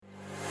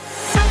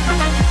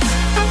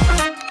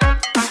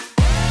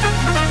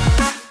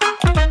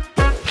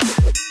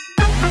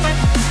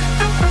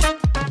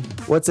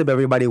What's up,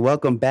 everybody?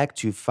 Welcome back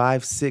to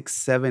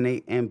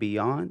 5678 and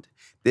Beyond.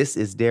 This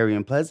is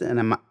Darian Pleasant,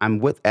 and I'm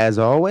with, as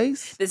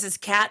always, This is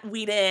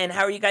Weeden.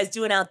 How are you guys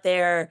doing out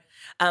there?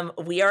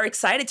 We are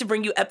excited to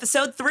bring you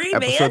episode 3,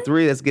 man. episode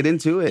 3. Let's get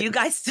into it. You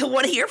guys still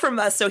want to hear from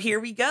us, so here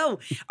we go.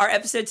 Our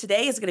episode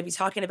today is going to be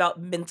talking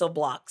about mental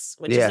blocks,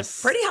 which is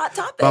a pretty hot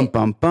topic. Bum,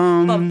 bum,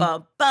 bum. Bum,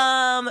 bum,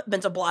 bum.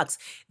 Mental blocks.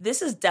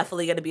 This is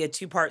definitely going to be a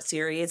 2-part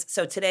series,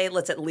 so today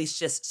let's at least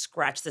just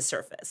scratch the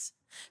surface.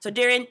 So,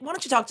 Darian, why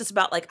don't you talk to us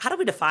about, how do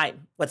we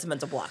define what's a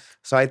mental block?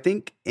 So I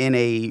think in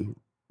a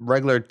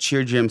regular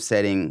cheer gym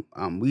setting,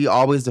 we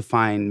always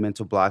define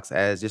mental blocks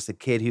as just a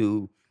kid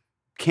who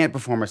can't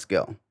perform a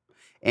skill.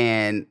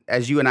 And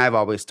as you and I have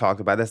always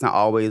talked about, that's not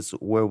always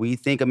where we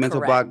think a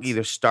mental block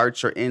either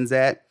starts or ends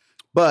at.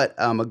 But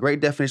a great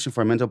definition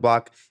for a mental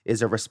block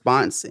is a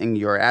response in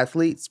your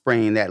athlete's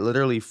brain that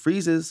literally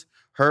freezes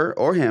her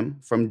or him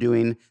from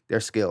doing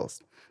their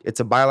skills. It's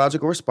a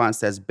biological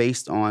response that's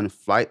based on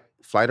flight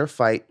or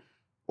fight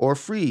or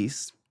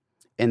freeze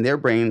in their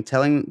brain,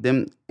 telling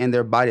them and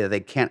their body that they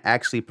can't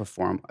actually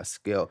perform a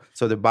skill.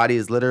 So their body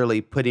is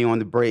literally putting on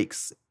the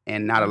brakes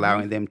and not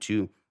allowing them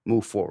to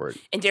move forward.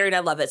 And Darian, I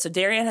love it. So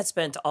Darian has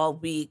spent all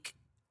week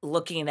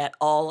looking at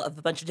all of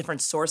a bunch of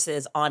different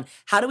sources on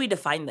how do we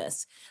define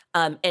this.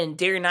 And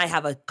Darian and I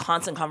have a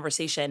constant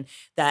conversation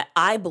that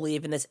I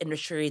believe in this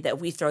industry that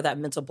we throw that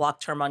mental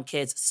block term on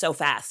kids so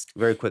fast.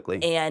 Very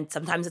quickly. And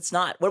sometimes it's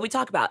not. What do we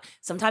talk about?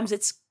 Sometimes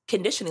it's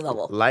conditioning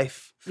level.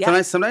 Life.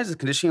 Yeah. Sometimes it's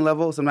conditioning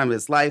level. Sometimes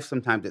it's life.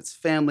 Sometimes it's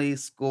family,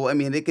 school. I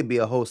mean, it could be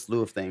a whole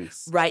slew of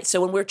things. Right.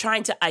 So when we're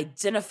trying to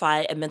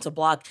identify a mental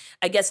block,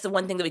 I guess the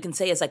one thing that we can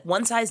say is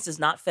one size does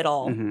not fit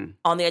all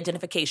on the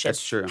identification.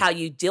 That's true. How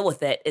you deal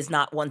with it is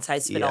not one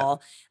size fit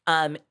all.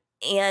 And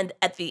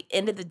at the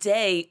end of the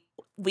day,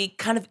 we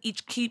kind of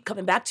each keep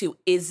coming back to,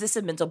 is this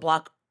a mental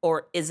block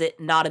or is it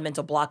not a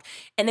mental block?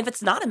 And if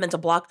it's not a mental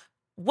block,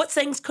 what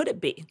things could it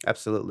be?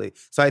 Absolutely.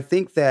 So I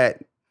think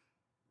that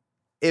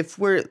if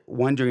we're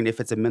wondering if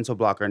it's a mental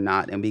block or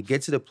not, and we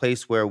get to the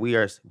place where we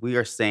are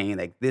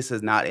saying this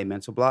is not a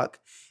mental block,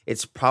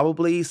 it's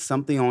probably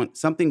something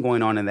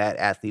going on in that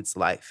athlete's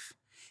life.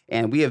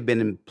 And we have been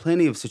in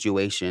plenty of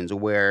situations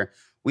where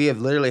we have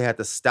literally had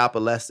to stop a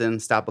lesson,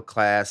 stop a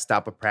class,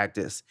 stop a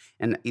practice,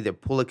 and either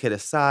pull a kid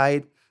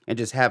aside and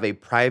just have a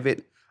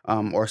private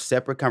or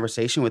separate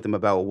conversation with them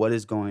about what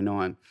is going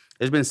on.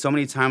 There's been so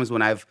many times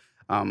when I've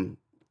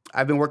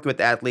been working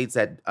with athletes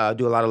that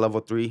do a lot of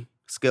level 3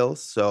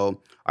 skills. So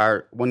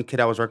our one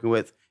kid I was working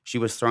with, she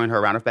was throwing her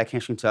round of back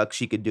handspring tuck.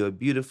 She could do it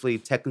beautifully.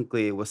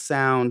 Technically, it was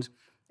sound.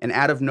 And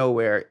out of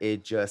nowhere,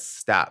 it just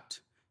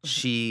stopped.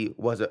 She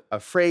was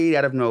afraid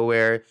out of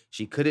nowhere.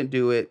 She couldn't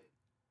do it.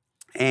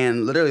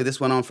 And literally, this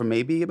went on for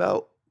maybe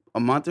about a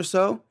month or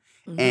so.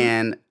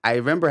 And I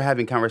remember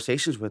having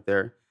conversations with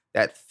her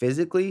that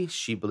physically,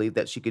 she believed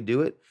that she could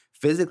do it.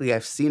 Physically,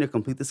 I've seen her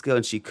complete the skill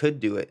and she could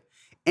do it.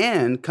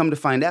 And come to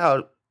find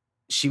out,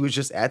 she was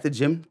just at the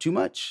gym too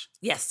much.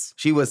 Yes.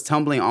 She was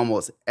tumbling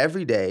almost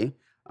every day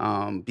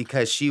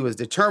because she was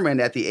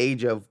determined at the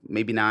age of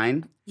maybe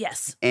 9.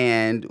 Yes.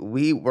 And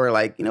we were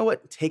like, you know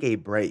what? Take a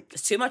break.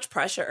 It's too much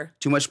pressure.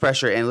 Too much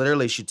pressure. And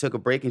literally she took a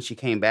break and she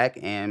came back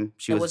and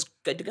she was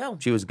good to go.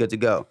 She was good to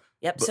go.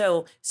 Yep.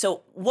 But,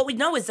 so what we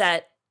know is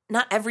that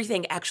not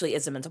everything actually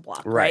is a mental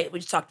block, right? We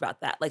just talked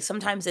about that.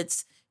 Sometimes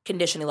it's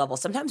conditioning level.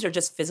 Sometimes they're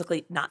just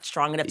physically not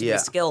strong enough to do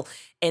skill,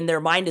 and their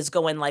mind is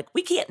going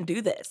we can't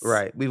do this.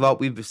 Right.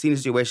 We've seen a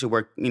situation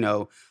where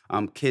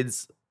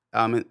kids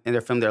in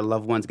their family, their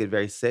loved ones get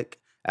very sick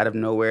out of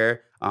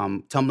nowhere.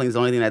 Tumbling is the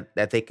only thing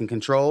that they can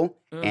control,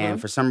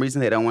 and for some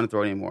reason they don't want to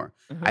throw anymore.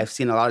 I've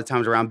seen a lot of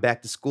times around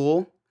back to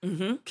school,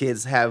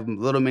 kids have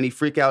little mini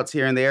freakouts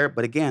here and there,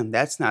 but again,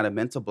 that's not a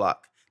mental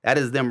block. That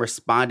is them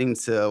responding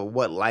to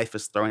what life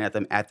is throwing at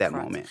them at that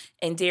moment.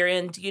 And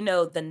Darian, do you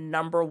know the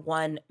number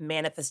one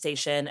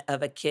manifestation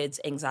of a kid's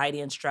anxiety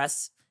and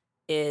stress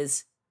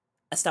is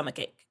a stomach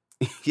ache?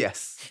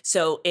 Yes.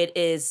 So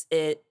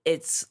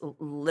it's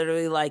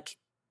literally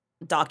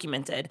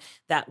documented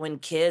that when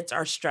kids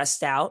are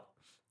stressed out,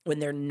 when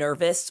they're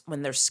nervous,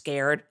 when they're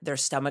scared, their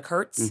stomach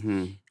hurts.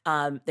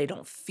 They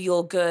don't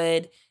feel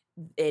good.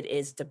 It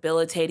is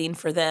debilitating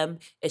for them.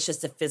 It's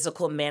just a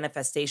physical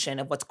manifestation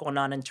of what's going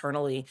on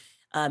internally.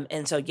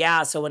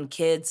 So when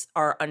kids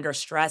are under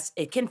stress,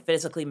 it can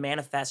physically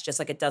manifest just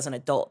like it does in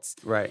adults.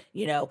 Right.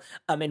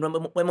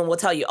 Women will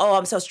tell you, oh,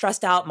 I'm so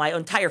stressed out. My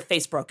entire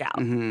face broke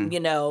out. My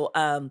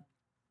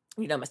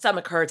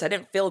stomach hurts. I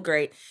didn't feel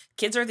great.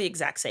 Kids are the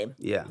exact same.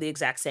 Yeah. The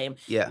exact same.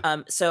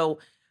 Yeah. So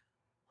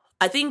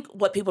I think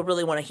what people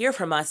really want to hear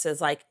from us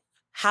is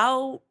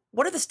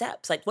what are the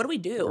steps? What do we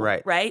do?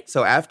 Right.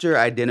 So after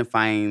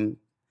identifying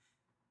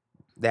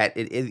that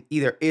it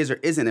either is or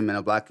isn't a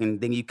mental block,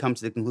 and then you come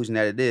to the conclusion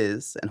that it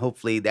is, and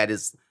hopefully that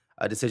is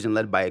a decision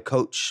led by a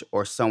coach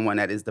or someone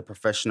that is the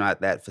professional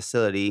at that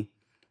facility.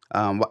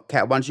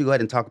 Kat, why don't you go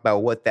ahead and talk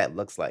about what that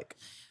looks like?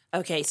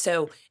 Okay,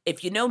 so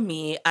if you know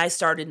me, I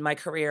started my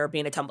career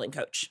being a tumbling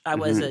coach. I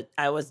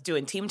was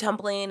doing team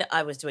tumbling.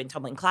 I was doing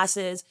tumbling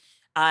classes.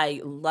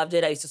 I loved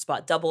it. I used to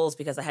spot doubles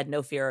because I had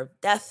no fear of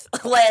death.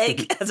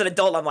 Like as an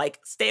adult, I'm like,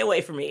 stay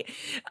away from me.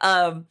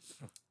 Um,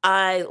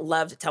 I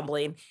loved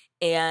tumbling.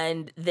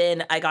 And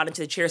then I got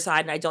into the cheer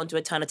side, and I don't do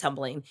a ton of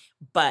tumbling,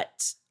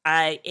 but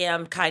I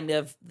am kind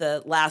of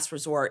the last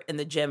resort in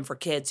the gym for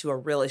kids who are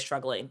really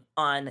struggling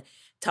on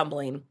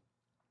tumbling.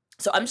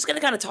 So I'm just going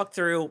to kind of talk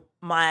through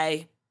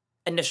my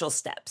initial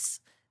steps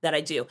that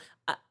I do.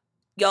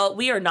 Y'all,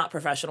 we are not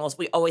professionals.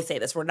 We always say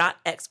this.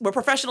 We're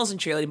professionals in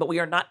cheerleading, but we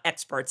are not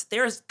experts.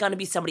 There's going to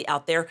be somebody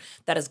out there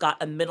that has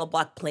got a mental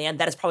block plan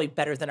that is probably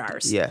better than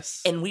ours.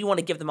 Yes. And we want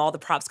to give them all the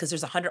props because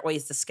there's 100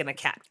 ways to skin a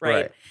cat,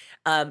 right?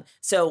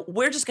 So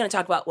we're just going to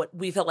talk about what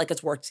we felt like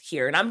has worked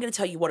here. And I'm going to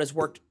tell you what has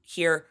worked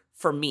here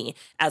for me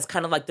as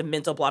kind of like the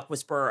mental block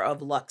whisperer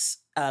of Lux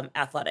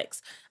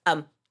athletics.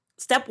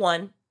 Step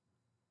one,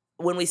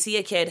 when we see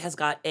a kid has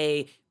got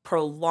a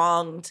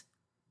prolonged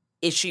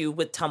issue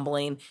with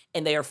tumbling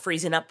and they are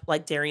freezing up,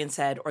 like Darian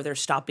said, or they're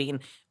stopping,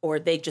 or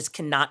they just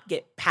cannot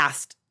get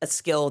past a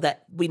skill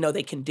that we know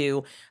they can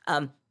do.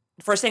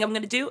 First thing I'm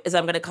going to do is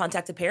I'm going to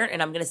contact the parent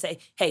and I'm going to say,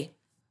 hey,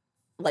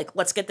 like,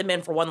 let's get them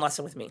in for one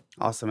lesson with me.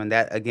 Awesome. And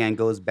that, again,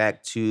 goes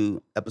back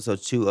to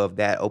episode 2 of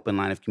that open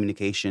line of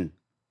communication.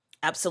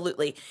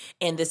 Absolutely.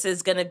 And this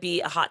is going to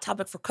be a hot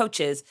topic for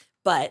coaches.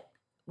 But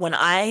when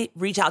I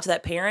reach out to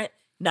that parent,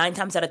 9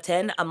 times out of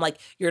 10, I'm like,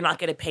 you're not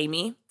going to pay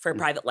me for a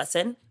private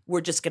lesson.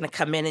 We're just going to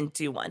come in and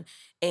do one.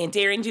 And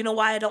Darian, do you know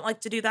why I don't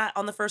like to do that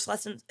on the first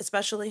lesson,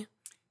 especially?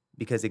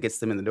 Because it gets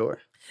them in the door.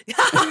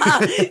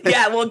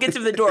 Yeah, well, it gets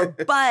them in the door.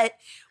 But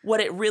what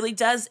it really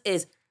does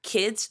is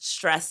kids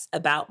stress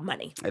about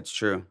money. That's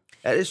true.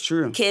 That is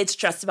true. Kids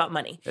stress about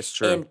money. That's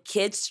true. And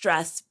kids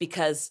stress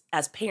because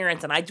as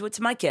parents, and I do it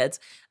to my kids,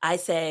 I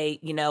say,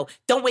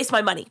 don't waste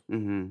my money.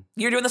 Mm-hmm.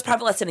 You're doing this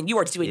private lesson and you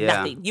are doing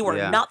nothing. You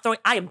are not throwing,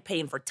 I am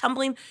paying for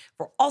tumbling,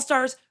 for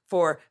all-stars,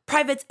 for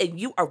privates, and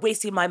you are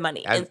wasting my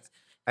money.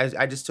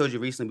 I just told you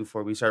recently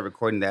before we started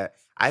recording that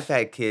I've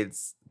had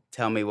kids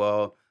tell me,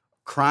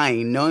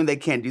 crying, knowing they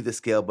can't do the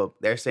skill, but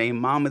they're saying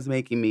mom is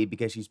making me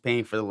because she's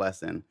paying for the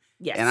lesson.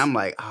 Yes. And I'm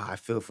like, I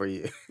feel for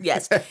you.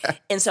 Yes.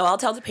 And so I'll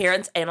tell the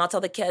parents and I'll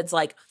tell the kids,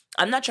 like,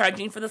 I'm not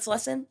charging you for this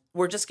lesson.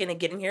 We're just going to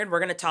get in here and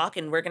we're going to talk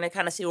and we're going to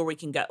kind of see where we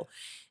can go.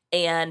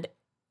 And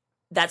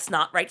that's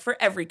not right for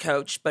every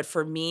coach. But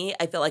for me,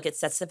 I feel like it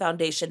sets the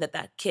foundation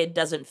that kid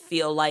doesn't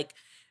feel like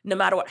no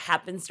matter what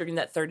happens during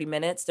that 30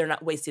 minutes, they're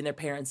not wasting their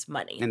parents'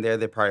 money. And they're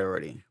the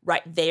priority.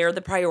 Right. They are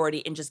the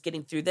priority. And just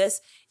getting through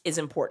this is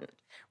important.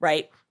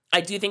 Right.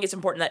 I do think it's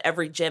important that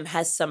every gym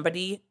has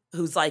somebody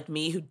who's like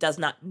me who does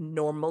not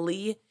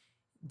normally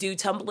do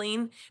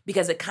tumbling,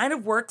 because it kind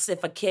of works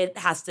if a kid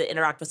has to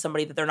interact with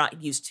somebody that they're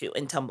not used to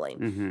in tumbling,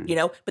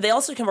 Mm-hmm. but they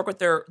also can work with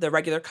their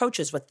regular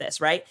coaches with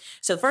this, right?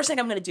 So the first thing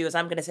I'm going to do is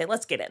I'm going to say,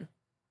 let's get in.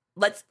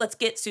 Let's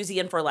get Susie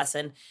in for a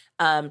lesson.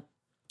 And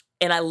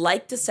I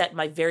like to set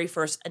my very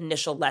first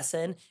initial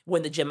lesson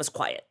when the gym is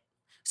quiet.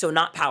 So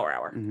not power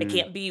hour. Mm-hmm. It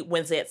can't be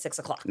Wednesday at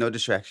 6:00. No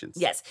distractions.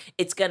 Yes.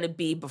 It's going to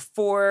be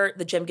before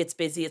the gym gets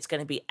busy. It's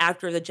going to be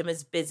after the gym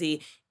is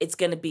busy. It's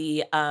going to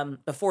be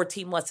before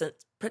team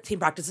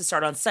practices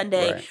start on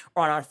Sunday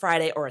or on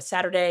Friday or a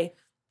Saturday.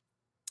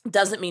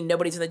 Doesn't mean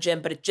nobody's in the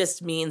gym, but it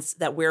just means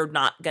that we're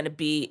not going to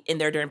be in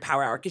there during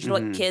power hour. Because you know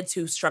what kids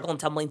who struggle in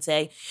tumbling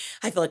say?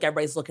 I feel like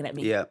everybody's looking at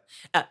me. Yeah.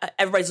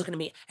 Everybody's looking at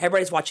me.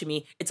 Everybody's watching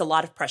me. It's a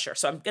lot of pressure.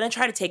 So I'm going to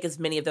try to take as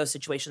many of those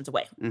situations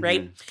away,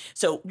 right?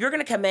 So you're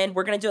going to come in.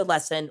 We're going to do a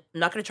lesson. I'm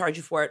not going to charge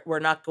you for it. We're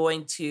not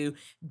going to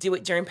do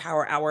it during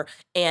power hour.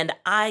 And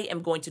I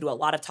am going to do a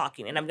lot of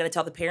talking. And I'm going to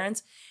tell the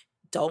parents,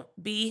 don't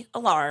be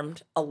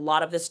alarmed. A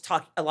lot of this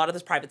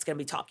private's going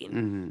to be talking.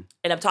 Mm-hmm.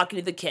 And I'm talking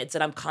to the kids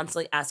and I'm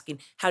constantly asking,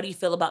 how do you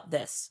feel about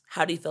this?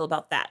 How do you feel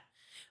about that?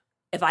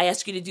 If I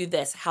ask you to do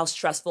this, how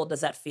stressful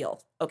does that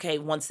feel? Okay,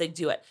 once they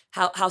do it,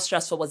 how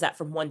stressful was that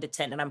from 1 to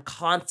 10? And I'm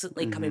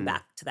constantly coming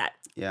back to that.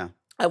 Yeah.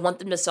 I want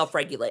them to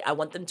self-regulate. I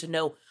want them to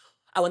know,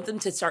 I want them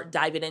to start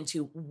diving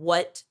into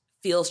what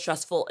feels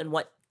stressful and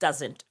what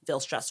doesn't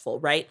feel stressful,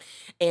 right?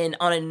 And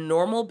on a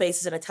normal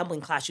basis in a tumbling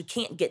class, you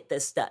can't get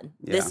this done.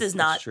 Yeah, this is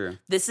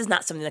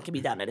not something that can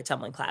be done in a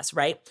tumbling class,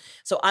 right?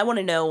 So I want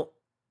to know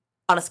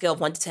on a scale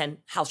of 1 to 10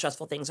 how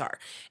stressful things are.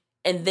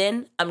 And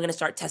then I'm going to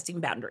start testing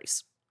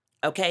boundaries.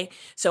 Okay?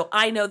 So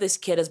I know this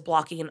kid is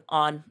blocking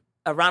on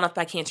a round off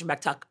back hamstring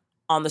back tuck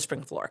on the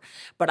spring floor.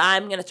 But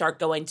I'm going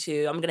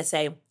to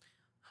say,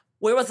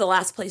 where was the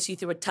last place you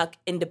threw a tuck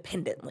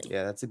independently?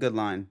 Yeah, that's a good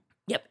line.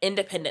 Yep,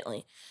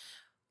 independently.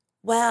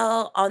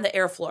 Well, on the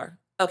air floor.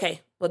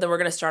 Okay, well, then we're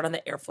going to start on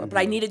the air floor. But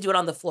I need to do it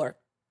on the floor.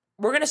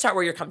 We're going to start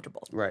where you're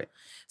comfortable. Right.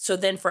 So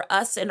then for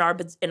us in our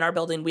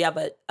building, we have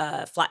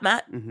a flat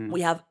mat.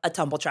 We have a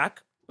tumble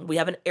track. We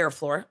have an air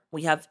floor.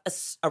 We have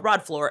a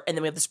rod floor. And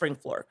then we have the spring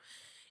floor.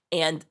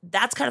 And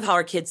that's kind of how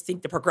our kids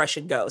think the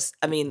progression goes.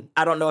 I mean,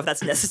 I don't know if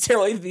that's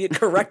necessarily the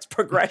correct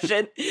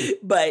progression,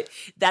 but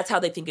that's how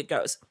they think it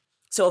goes.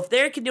 So if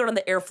they can do it on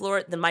the air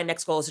floor, then my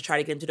next goal is to try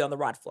to get them to do it on the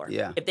rod floor.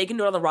 Yeah. If they can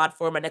do it on the rod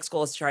floor, my next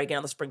goal is to try to get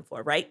on the spring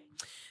floor, right?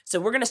 So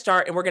we're going to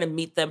start and we're going to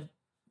meet them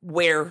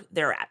where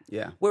they're at.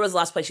 Yeah. Where was the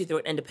last place you threw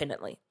it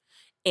independently?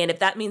 And if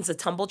that means the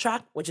tumble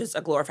track, which is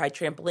a glorified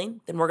trampoline,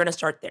 then we're going to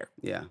start there.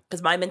 Yeah.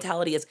 Because my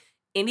mentality is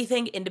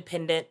anything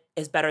independent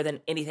is better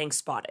than anything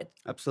spotted.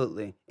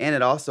 Absolutely. And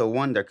it also,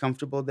 one, they're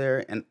comfortable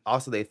there, and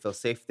also they feel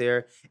safe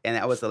there. And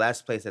that was the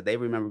last place that they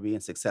remember being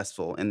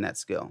successful in that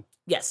skill.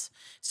 Yes.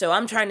 So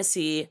I'm trying to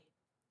see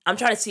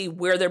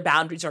where their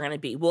boundaries are going to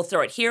be. We'll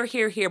throw it here,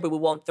 here, here, but we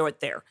won't throw it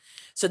there.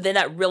 So then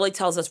that really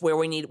tells us where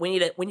we need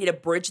to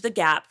bridge the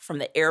gap from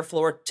the air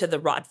floor to the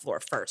rod floor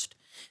first.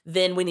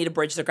 Then we need to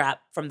bridge the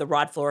gap from the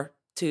rod floor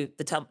to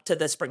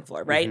the spring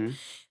floor, right? Mhm.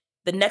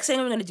 The next thing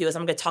I'm going to do is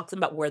I'm going to talk to them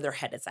about where their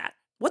head is at.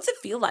 What's it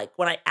feel like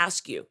when I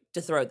ask you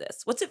to throw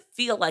this? What's it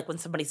feel like when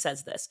somebody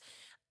says this?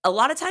 A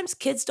lot of times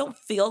kids don't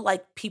feel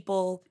like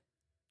people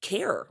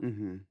care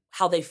Mhm.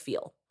 how they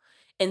feel.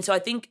 And so I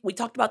think we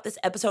talked about this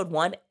episode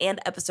 1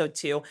 and episode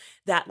 2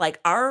 that like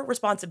our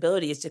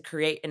responsibility is to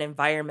create an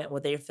environment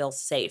where they feel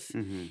safe.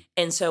 Mhm.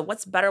 And so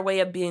what's better way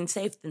of being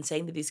safe than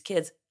saying to these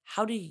kids,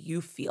 how do you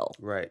feel?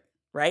 Right.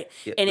 Right?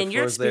 Yeah, And the in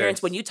your floor is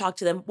experience, when theirs. you talk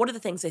to them, what are the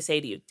things they say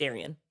to you,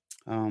 Darian?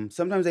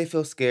 Sometimes they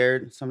feel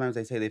scared. Sometimes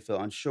they say they feel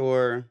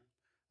unsure.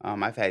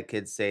 I've had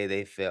kids say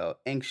they feel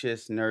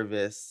anxious,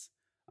 nervous.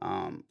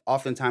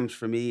 Oftentimes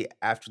for me,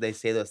 after they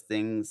say those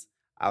things,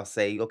 I'll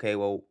say, okay,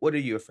 well, what are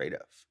you afraid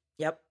of?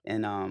 Yep.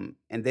 And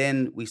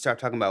then we start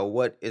talking about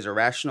what is a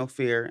rational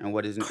fear and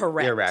what is an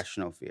Correct.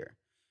 irrational fear,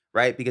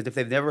 right? Because if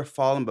they've never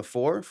fallen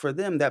before, for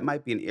them that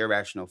might be an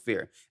irrational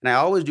fear. And I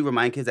always do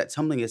remind kids that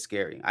tumbling is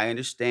scary. I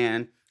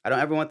understand. I don't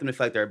ever want them to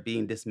feel like they're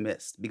being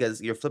dismissed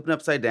because you're flipping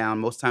upside down.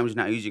 Most times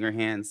you're not using your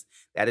hands.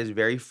 That is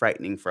very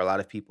frightening for a lot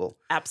of people.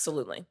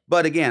 Absolutely.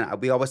 But again,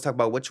 we always talk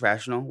about what's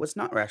rational, what's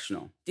not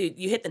rational. Dude,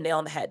 you hit the nail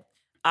on the head.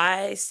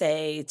 I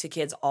say to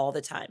kids all the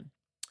time,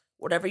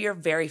 whatever your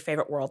very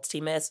favorite world's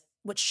team is,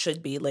 which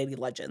should be Lady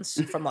Legends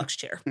from Lux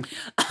Chair.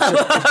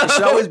 It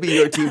should always be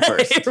your team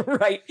first.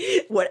 Right.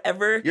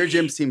 Whatever. Your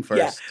gym's team first.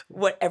 Yeah.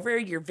 Whatever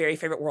your very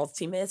favorite world's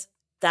team is,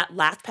 that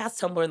last pass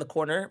tumbler in the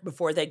corner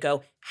before they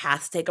go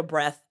has to take a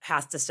breath,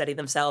 has to steady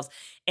themselves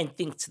and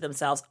think to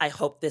themselves, I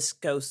hope this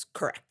goes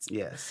correct.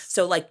 Yes.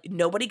 So like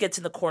nobody gets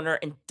in the corner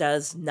and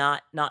does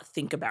not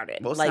think about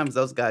it. Most like, times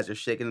those guys are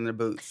shaking in their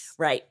boots.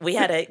 Right. We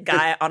had a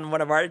guy on one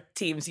of our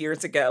teams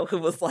years ago who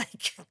was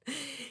like,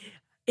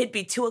 it'd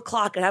be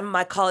 2:00 and I'm in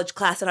my college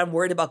class and I'm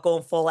worried about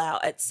going full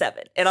out at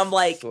 7. And I'm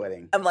like,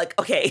 Sweating.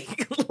 okay,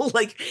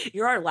 like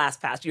you're our last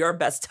pass. You're our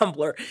best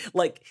tumbler.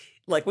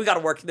 Like we got to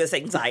work this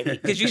anxiety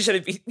because you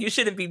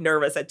shouldn't be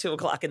nervous at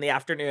 2:00 in the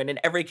afternoon. And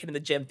every kid in the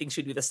gym thinks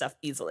you do this stuff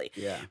easily.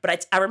 Yeah.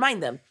 But I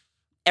remind them,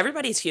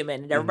 everybody's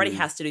human and everybody Mhm.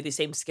 has to do the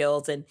same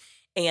skills.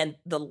 And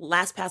the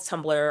last pass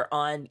tumbler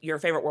on your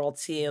favorite world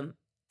team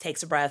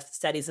takes a breath,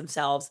 steadies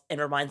themselves, and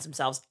reminds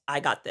themselves, I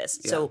got this.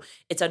 Yeah. So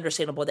it's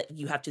understandable that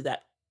you have to do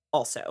that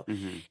also.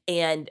 Mhm.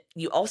 And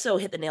you also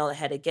hit the nail on the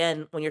head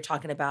again when you're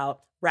talking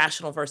about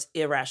rational versus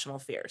irrational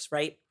fears,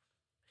 right?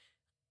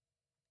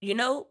 You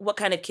know what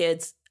kind of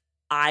kids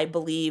I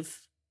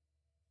believe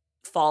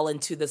fall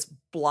into this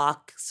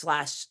block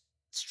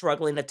 /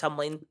 struggling to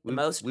tumbling the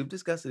most? We've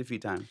discussed it a few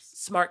times.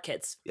 Smart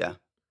kids. Yeah.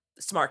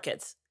 Smart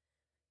kids.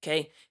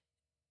 Okay.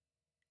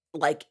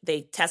 Like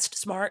they test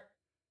smart.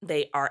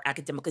 They are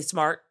academically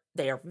smart.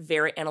 They are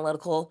very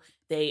analytical.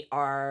 They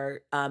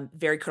are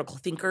very critical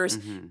thinkers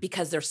Mhm.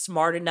 because they're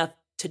smart enough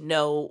to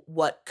know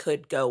what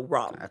could go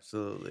wrong.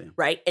 Absolutely.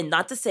 Right. And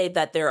not to say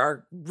that there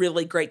are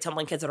really great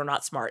tumbling kids that are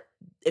not smart.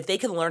 If they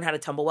can learn how to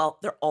tumble well,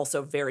 they're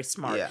also very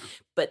smart. Yeah.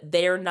 But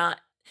they're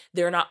not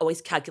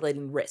always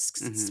calculating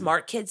risks. Mhm.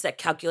 Smart kids that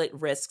calculate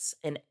risks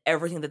in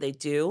everything that they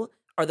do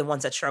are the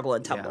ones that struggle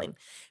in Yeah. tumbling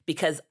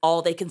because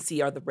all they can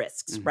see are the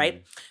risks,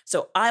 right? Mhm.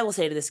 So I will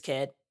say to this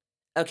kid,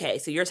 okay,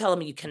 so you're telling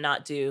me you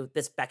cannot do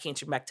this back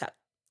handspring back tuck.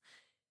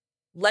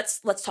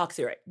 Let's talk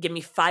through it. Give me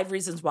 5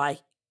 reasons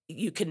why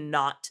you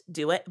cannot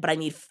do it, but I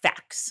need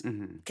facts.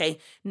 Mhm. Okay?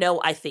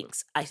 No, I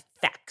thinks. I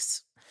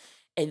facts.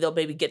 And they'll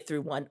maybe get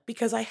through one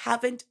because I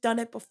haven't done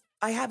it before.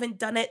 I haven't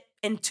done it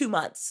in 2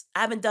 months.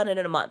 I haven't done it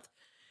in a month.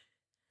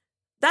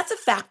 That's a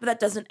fact, but that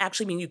doesn't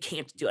actually mean you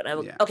can't do it.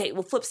 Yeah. Okay,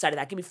 well, flip side of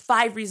that. Give me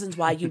 5 reasons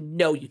why you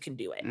know you can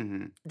do it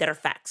Mhm. that are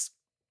facts.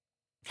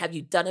 Have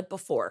you done it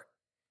before?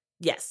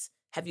 Yes.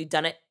 Have you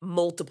done it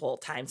multiple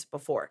times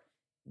before?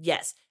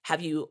 Yes.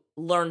 Have you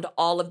learned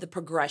all of the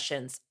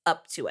progressions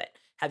up to it?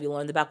 Have you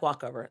learned the back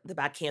walkover, the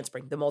back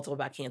handspring, the multiple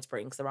back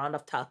handsprings, the round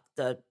off tuck,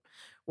 the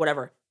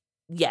whatever?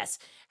 Yes.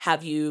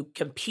 Have you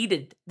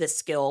competed this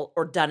skill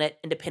or done it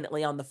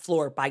independently on the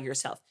floor by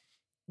yourself?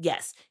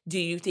 Yes. Do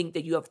you think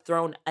that you have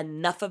thrown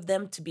enough of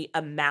them to be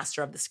a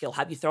master of the skill?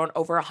 Have you thrown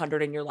over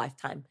 100 in your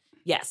lifetime?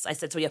 Yes. I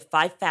said, so we have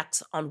 5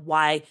 facts on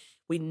why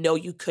we know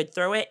you could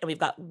throw it. And we've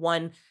got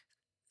 1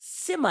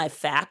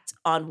 semi-fact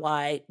on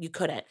why you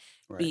couldn't.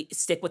 Right.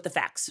 Stick with the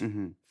facts.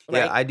 Mhm. Right?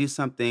 Yeah, I do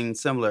something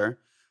similar.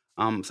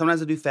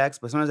 Sometimes I do facts,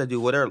 but sometimes I do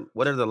what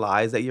are the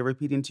lies that you're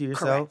repeating to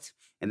yourself? Correct.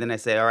 And then I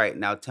say, all right,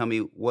 now tell me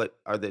what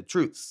are the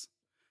truths.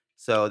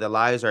 So the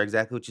lies are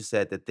exactly what you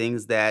said. The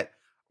things that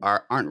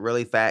aren't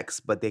really facts,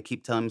 but they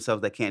keep telling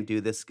themselves they can't do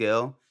this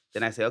skill.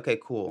 Then I say, okay,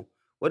 cool.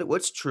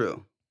 What's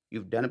true?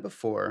 You've done it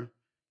before.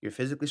 You're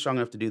physically strong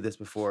enough to do this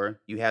before.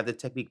 You have the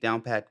technique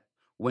down pat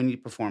when you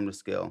perform the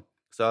skill.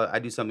 So I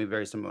do something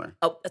very similar.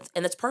 Oh,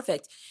 that's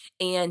perfect.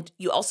 And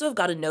you also have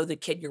got to know the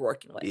kid you're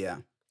working with. Yeah.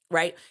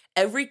 Right?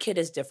 Every kid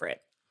is different.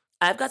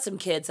 I've got some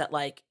kids that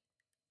like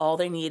all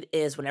they need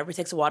is whenever he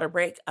takes a water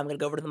break, I'm going to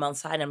go over to them on the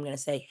side and I'm going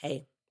to say,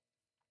 "Hey,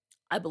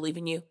 I believe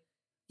in you.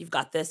 You've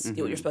got this.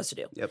 Do what you're supposed to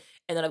do." Yep.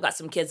 And then I've got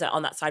some kids that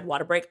on that side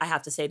water break, I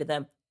have to say to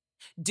them,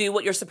 "Do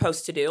what you're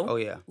supposed to do. Oh,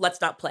 yeah.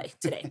 Let's not play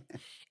today."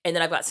 And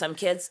then I've got some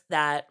kids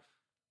that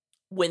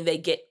when they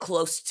get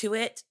close to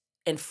it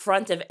in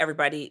front of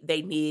everybody,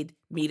 they need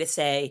me to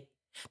say,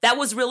 "That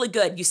was really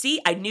good. You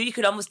see, I knew you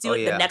could almost do Oh,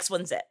 it. yeah. The next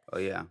one's it." Oh,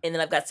 yeah. And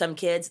then I've got some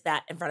kids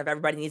that in front of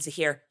everybody needs to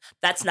hear,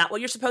 "That's not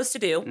what you're supposed to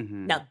do.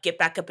 Now get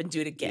back up and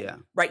do it again." Yeah.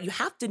 Right? You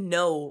have to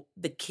know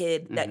the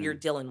kid that you're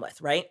dealing with,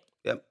 right?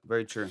 Yep.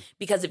 Very true.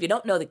 Because if you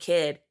don't know the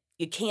kid,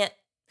 you can't,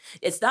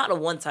 it's not a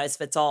one size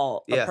fits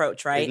all Yeah.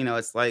 approach, right?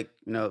 It's like,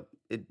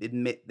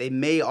 they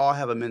may all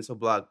have a mental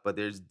block, but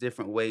there's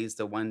different ways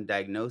to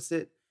diagnose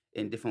it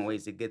and different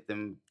ways to get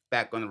them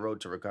back on the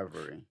road to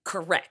recovery.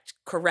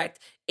 Correct.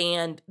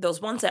 And those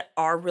ones that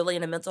are really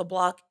in a mental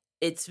block,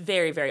 it's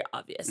very, very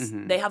obvious.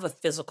 They have a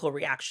physical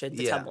reaction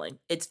to Yeah. tumbling.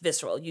 It's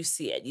visceral. You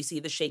see it. You see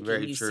the shaking.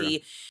 Very You true.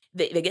 see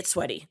they get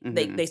sweaty.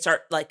 They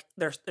start like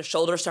their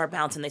shoulders start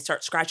bouncing. They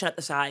start scratching at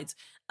the sides.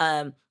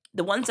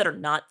 The ones that are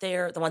not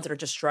there, the ones that are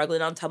just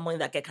struggling on tumbling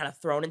that get kind of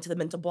thrown into the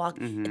mental block,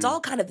 it's all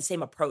kind of the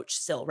same approach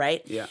still,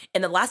 right? Yeah.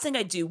 And the last thing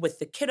I do with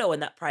the kiddo in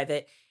that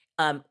private,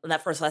 in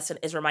that first lesson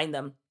is remind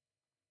them,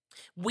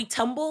 we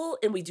tumble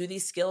and we do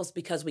these skills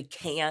because we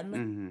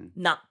can,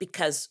 not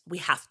because we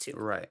have to.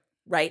 Right.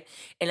 Right.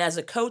 And as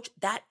a coach,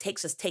 that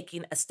takes us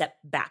taking a step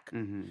back.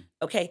 Mm-hmm.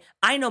 Okay.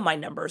 I know my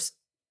numbers.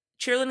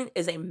 Cheerleading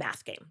is a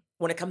math game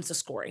when it comes to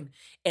scoring.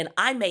 And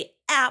I may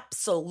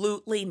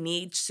absolutely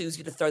need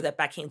Susie to throw that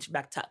back hand to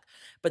back tuck.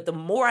 But the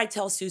more I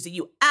tell Susie,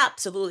 you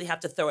absolutely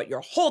have to throw it,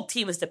 your whole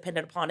team is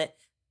dependent upon it,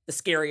 the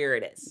scarier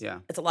it is.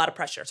 Yeah. It's a lot of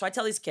pressure. So I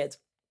tell these kids,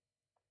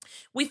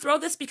 we throw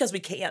this because we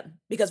can,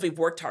 because we've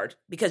worked hard,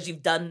 because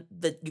you've done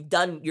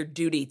your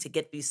duty to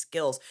get these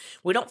skills.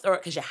 We don't throw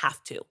it because you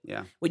have to.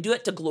 Yeah. We do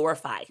it to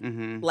glorify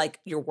like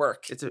your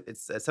work.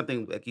 It's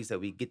something, like you said,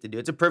 we get to do.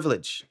 It's a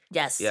privilege.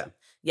 Yes. Yeah.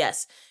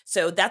 Yes.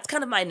 So that's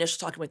kind of my initial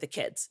talking with the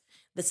kids.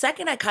 The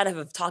second I kind of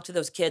have talked to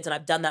those kids and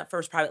I've done that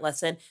first private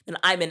lesson, then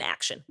I'm in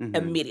action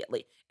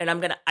immediately. And I'm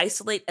going to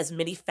isolate as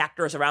many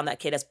factors around that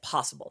kid as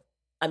possible.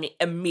 I mean,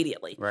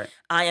 immediately. Right.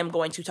 I am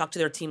going to talk to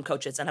their team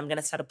coaches and I'm going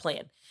to set a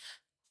plan.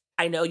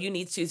 I know you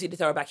need Susie to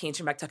throw a back hand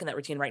to back tuck in that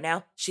routine right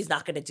now. She's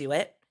not going to do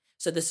it.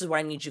 So this is what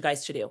I need you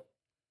guys to do.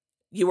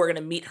 You are going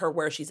to meet her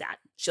where she's at.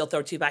 She'll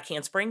throw 2 back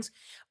handsprings.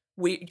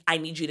 I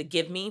need you to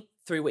give me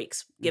 3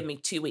 weeks. Give me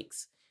 2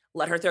 weeks.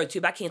 Let her throw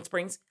 2 back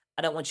handsprings.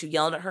 I don't want you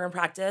yelling at her in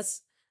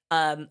practice.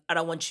 I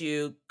don't want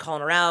you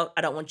calling her out.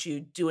 I don't want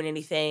you doing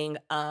anything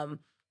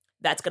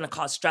that's going to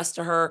cause stress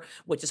to her,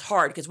 which is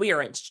hard because we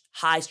are in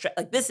high stress.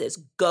 Like this is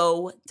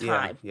go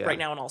time right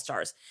now in All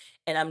Stars.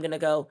 And I'm going to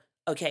go,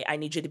 okay, I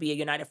need you to be a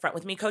united front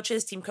with me,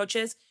 coaches, team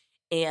coaches.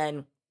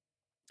 And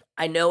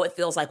I know it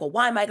feels like, well,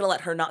 why am I going to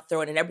let her not throw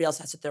it and everybody else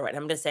has to throw it? And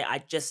I'm going to say, I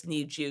just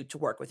need you to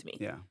work with me.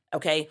 Yeah.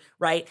 Okay.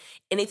 Right.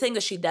 Anything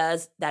that she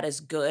does that is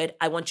good,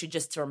 I want you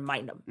just to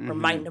remind them,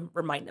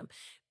 remind them.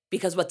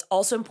 Because what's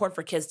also important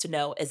for kids to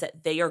know is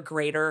that they are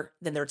greater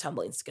than their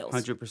tumbling skills.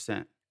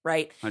 100%.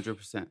 Right.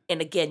 100%.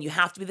 And again, you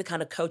have to be the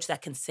kind of coach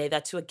that can say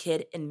that to a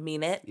kid and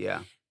mean it.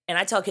 Yeah. And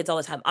I tell kids all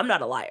the time, I'm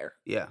not a liar.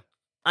 Yeah.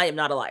 I am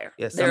not a liar.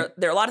 Yes, there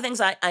are a lot of things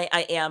I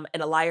am,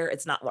 and a liar,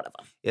 it's not one of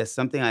them. Yeah,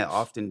 something I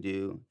often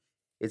do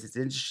is it's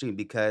interesting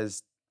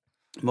because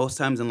most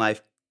times in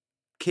life,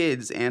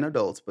 kids and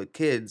adults, but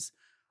kids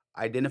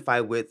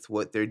identify with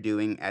what they're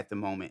doing at the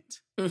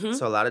moment.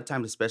 So a lot of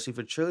times, especially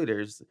for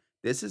cheerleaders,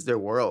 this is their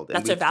world. And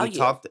That's their value. We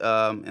talked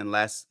in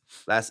last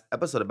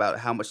episode about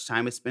how much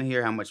time is spent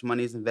here, how much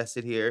money is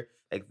invested here.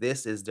 Like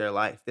this is their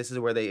life. This is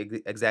where they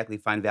exactly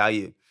find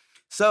value.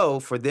 So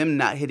for them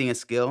not hitting a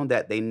skill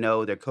that they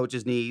know their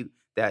coaches need,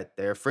 that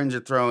their friends are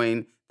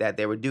throwing, that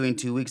they were doing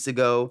 2 weeks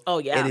ago, Oh,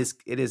 yeah.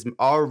 it is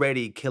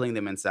already killing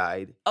them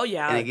inside. Oh,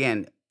 yeah. And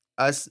again,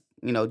 us,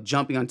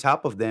 jumping on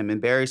top of them,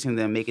 embarrassing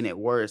them, making it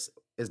worse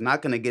is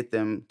not going to get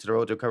them to the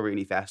road to recovery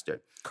any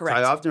faster. Correct.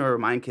 So I often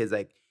remind kids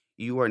like,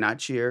 you are not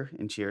cheer,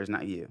 and cheer is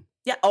not you.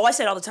 Yeah. Oh, I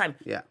say it all the time.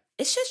 Yeah.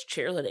 It's just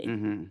cheerleading.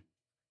 Mm-hmm.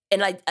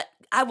 And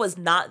I was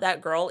not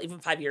that girl even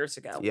 5 years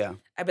ago. Yeah.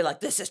 I'd be like,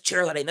 this is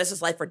cheerleading. This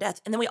is life or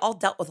death. And then we all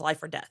dealt with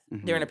life or death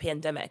during a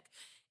pandemic.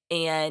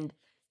 And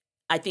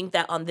I think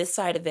that on this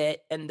side of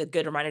it, and the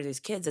good reminder to these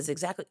kids is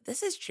exactly,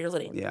 this is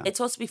cheerleading. Yeah. It's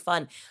supposed to be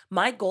fun.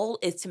 My goal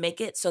is to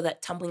make it so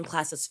that tumbling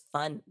class is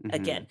fun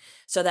again.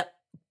 So that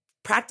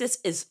practice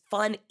is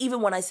fun,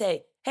 even when I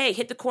say, hey,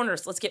 hit the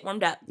corners, let's get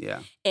warmed up.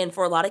 Yeah. And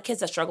for a lot of kids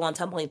that struggle on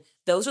tumbling,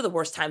 those are the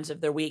worst times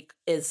of their week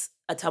is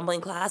a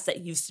tumbling class that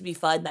used to be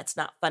fun, that's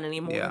not fun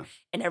anymore. Yeah.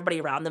 And everybody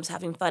around them's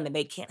having fun and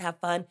they can't have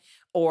fun.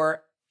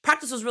 Or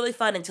practice was really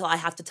fun until I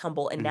have to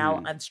tumble and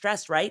now I'm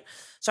stressed, right?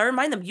 So I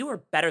remind them, you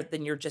are better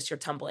than just your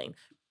tumbling.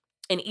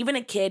 And even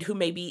a kid who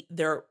maybe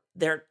they're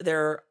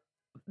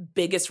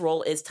biggest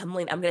role is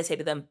tumbling, I'm going to say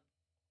to them,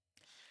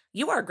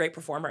 you are a great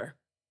performer.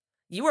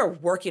 You are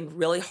working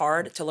really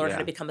hard to learn how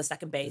to Yeah. become a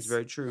second It's base.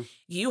 very true.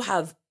 You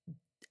have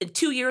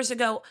 2 years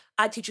ago,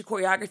 I teach you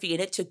choreography and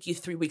it took you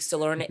 3 weeks to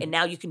learn it, and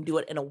now you can do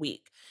it in a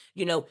week.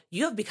 You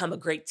have become a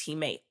great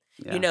teammate.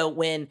 Yeah.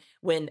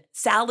 When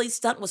Sally's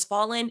stunt was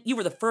falling, you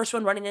were the first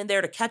one running in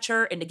there to catch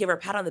her and to give her a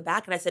pat on the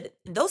back. And I said,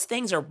 those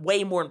things are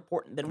way more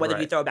important than whether you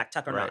Right. throw a back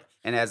tuck or Right. not.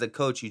 And as a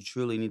coach, you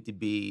truly need to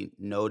be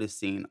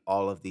noticing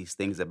all of these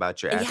things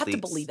about your And you athletes.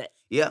 have to believe it.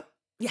 Yeah.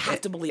 You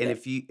have to believe And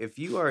it. if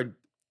you are,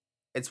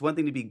 it's one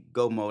thing to be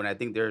go mode. And I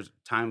think there's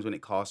times when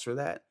it calls for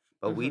that,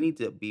 but we need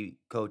to be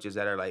coaches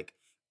that are like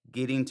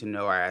getting to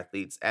know our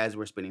athletes as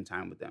we're spending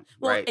time with them.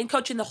 Well, Right. and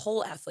coaching the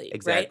whole athlete,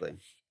 Exactly. right?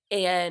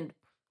 And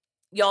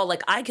y'all,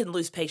 like, I can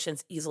lose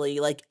patience easily.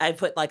 Like, I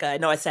put like I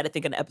know I said I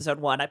think in episode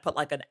 1, I put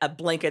like a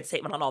blanket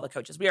statement on all the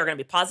coaches. We are going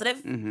to be positive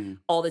Mm-hmm.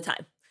 all the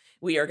time.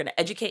 We are going to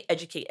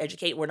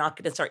educate. We're not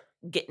going to start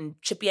getting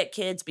chippy at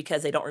kids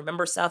because they don't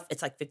remember stuff.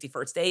 It's like 50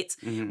 first dates,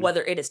 Mm-hmm.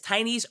 whether it is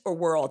Tinies or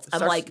Worlds.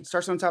 I'm like,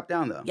 starts from top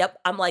down though. yep.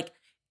 I'm like,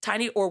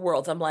 Tiny or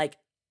Worlds. I'm like,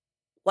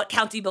 what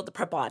count do you build the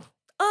prep on?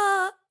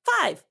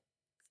 5,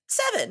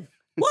 7,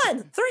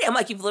 1, 3. I'm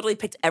like, you've literally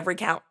picked every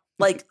count.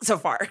 Like so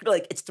far,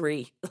 like it's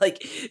 3,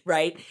 like,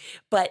 right.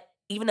 But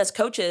even as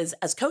coaches,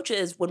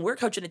 when we're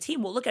coaching a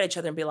team, we'll look at each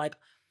other and be like,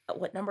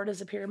 what number does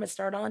the pyramid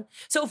start on?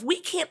 So if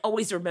we can't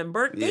always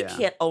remember, they Yeah.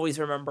 can't always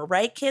remember,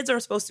 right? Kids are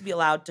supposed to be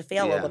allowed to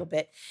fail a Yeah. little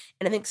bit.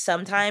 And I think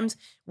sometimes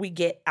we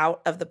get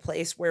out of the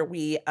place where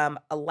we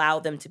allow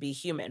them to be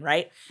human,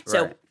 right?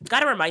 So Right. got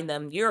to remind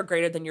them, you're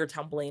greater than your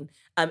tumbling.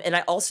 And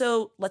I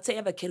also, let's say I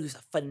have a kid who's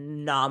a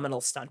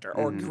phenomenal stunter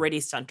or Mhm. gritty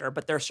stunter,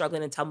 but they're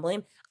struggling in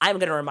tumbling. I'm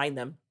going to remind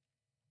them.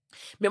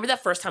 Remember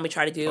that first time we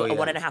tried to do Oh, a yeah.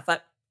 1.5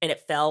 up and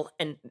it fell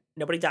and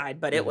nobody died,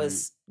 but it Mhm.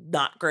 was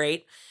not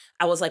great.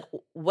 I was like,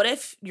 what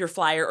if your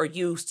flyer or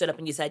you stood up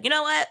and you said, you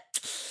know what?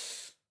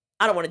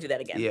 I don't want to do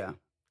that again. Yeah.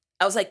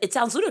 I was like, it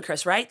sounds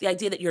ludicrous, right? The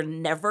idea that you're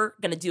never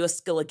going to do a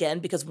skill again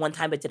because one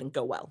time it didn't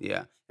go well.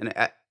 Yeah. And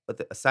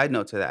but a side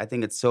note to that, I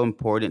think it's so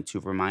important to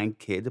remind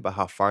kids about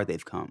how far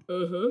they've come.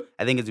 Mm-hmm.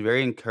 I think it's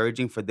very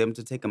encouraging for them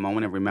to take a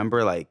moment and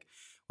remember, like,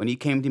 when you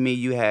came to me,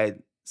 you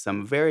had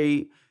some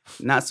very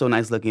not so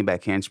nice looking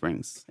back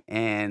handsprings.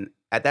 And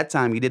at that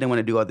time, you didn't want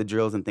to do all the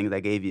drills and things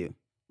I gave you.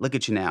 Look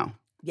at you now.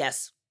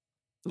 Yes.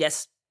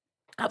 Yes,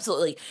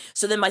 absolutely.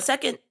 So then my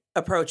second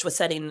approach was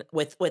setting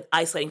with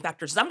isolating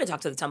factors. I'm going to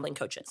talk to the tumbling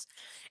coaches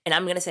and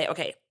I'm going to say,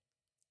 okay,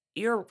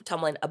 you're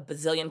tumbling a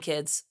bazillion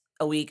kids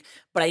a week,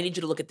 but I need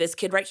you to look at this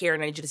kid right here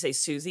and I need you to say,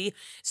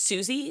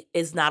 Susie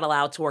is not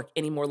allowed to work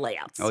any more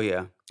layouts. Oh,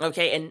 yeah.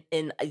 Okay.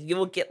 And you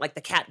will get like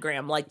the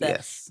catgram, like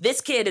Yes.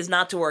 this kid is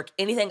not to work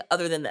anything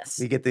other than this.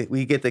 We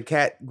get the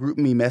cat group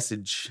me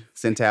message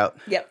sent out.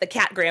 Yep. The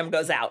catgram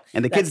goes out.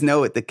 And the kids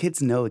know it. The kids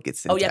know it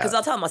gets sent out. Oh yeah. Cause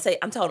I'll tell them,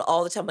 I'm telling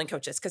all the tumbling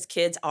coaches cause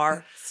kids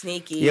are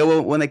sneaky. Yeah.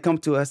 Well, when they come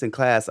to us in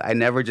class, I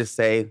never just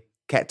say,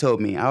 Cat told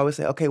me. I always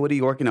say, okay, what are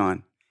you working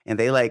on? And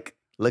they like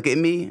look at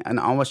me and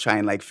almost try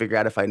and like figure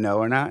out if I know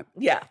or not.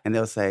 Yeah. And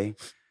they'll say,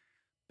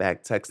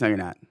 back text, no, you're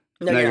not.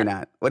 No, you're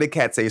not. What did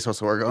Cat say you're supposed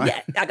to work on?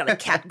 Yeah, I got a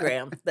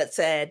catgram that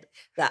said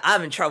that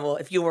I'm in trouble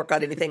if you work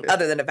on anything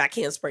other than a back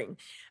handspring.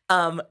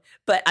 But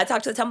I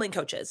talked to the tumbling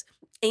coaches,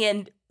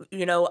 and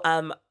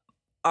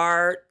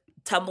our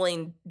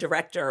tumbling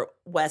director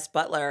Wes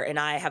Butler and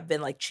I have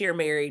been like cheer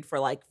married for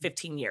like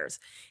 15 years,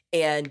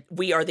 and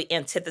we are the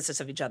antithesis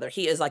of each other.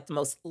 He is like the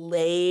most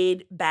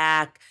laid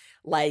back,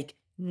 like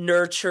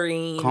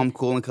nurturing, calm,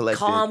 cool, and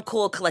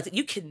collected.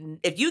 You can,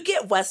 if you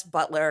get Wes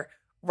Butler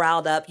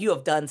riled up, you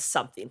have done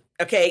something.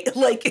 Okay.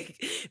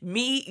 Like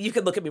me, you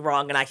can look at me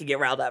wrong and I can get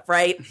riled up.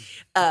 Right.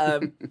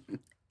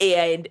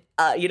 And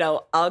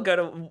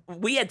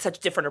we had such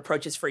different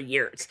approaches for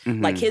years.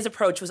 Mhm. Like his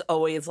approach was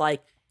always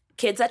like,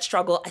 kids that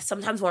struggle, I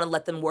sometimes want to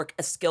let them work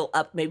a skill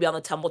up, maybe on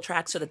the tumble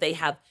track so that they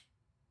have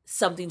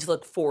something to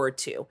look forward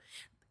to.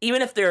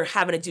 Even if they're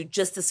having to do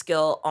just a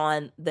skill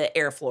on the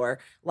air floor,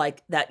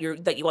 like that you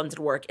wanted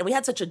to work. And we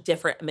had such a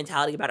different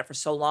mentality about it for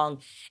so long.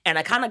 And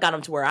I kind of got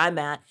them to where I'm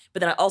at. But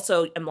then I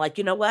also am like,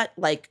 you know what?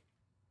 Like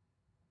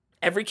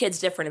every kid's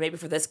different. And maybe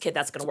for this kid,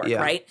 that's going to work,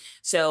 right?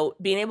 So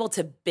being able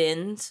to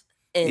bend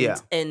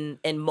and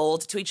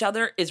mold to each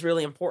other is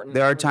really important.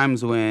 There are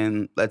times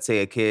when, let's say,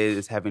 a kid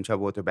is having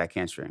trouble with their back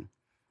hamstring.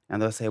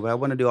 And they'll say, well, I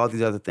want to do all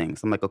these other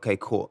things. I'm like, okay,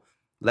 cool.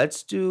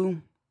 Let's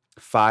do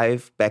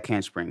 5 back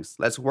handsprings.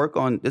 Let's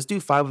do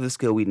 5 of the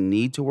skill we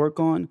need to work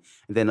on.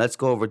 And then let's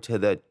go over to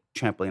the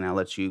trampoline. I'll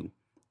let you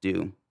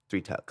do 3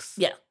 tucks.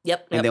 Yeah.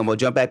 Yep. And then we'll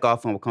jump back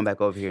off and we'll come back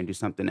over here and do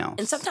something else.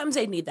 And sometimes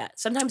they need that.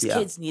 Sometimes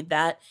kids need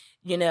that,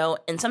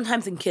 and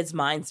sometimes in kids'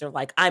 minds, they're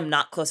like, I'm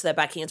not close to that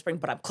back handspring,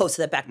 but I'm close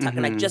to that back tuck.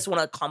 And I just want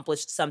to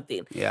accomplish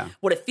something. Yeah.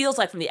 What it feels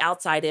like from the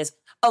outside is,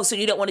 oh, so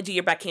you don't want to do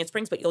your back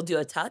handsprings, but you'll do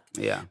a tuck.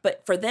 Yeah.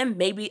 But for them,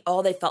 maybe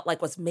all they felt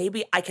like was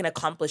maybe I can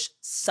accomplish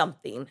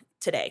something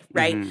today.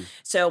 Right.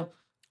 So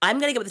I'm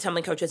going to get with the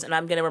tumbling coaches and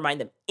I'm going to remind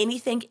them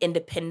anything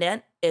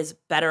independent is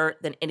better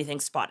than anything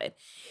spotted.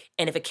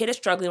 And if a kid is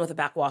struggling with a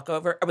back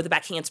walkover or with a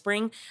back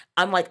handspring,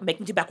 I'm like, make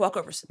them do back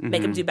walkovers,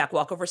 make them do back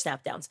walkover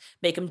snap downs,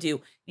 make them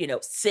do,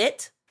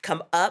 sit,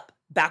 come up,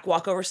 back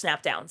walkover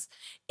snap downs.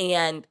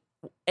 And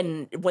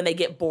when they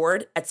get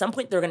bored, at some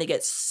point they're going to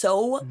get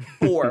so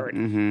bored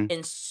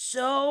and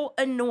so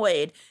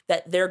annoyed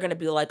that they're going to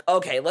be like,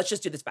 okay, let's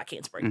just do this back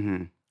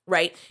handspring,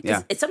 right?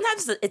 Because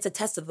sometimes it's a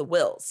test of the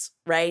wills,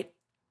 right?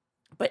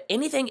 But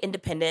anything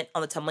independent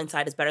on the tumbling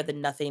side is better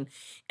than nothing.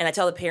 And I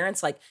tell the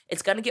parents, like,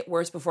 it's going to get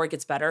worse before it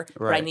gets better.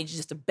 Right. But I need you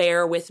just to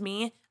bear with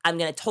me. I'm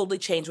going to totally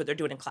change what they're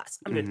doing in class.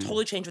 I'm going to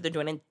totally change what they're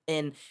doing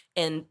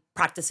in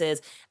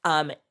practices.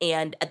 And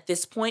at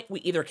this point, we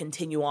either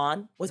continue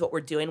on with what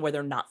we're doing where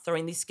they're not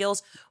throwing these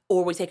skills,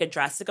 or we take a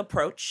drastic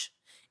approach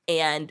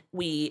and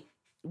we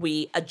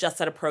adjust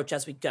that approach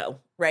as we go,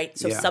 right?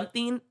 So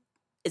something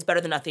is better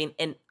than nothing.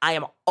 And I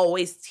am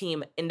always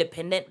team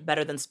independent,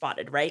 better than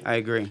spotted, right? I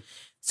agree.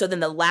 So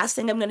then the last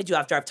thing I'm going to do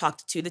after I've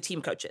talked to the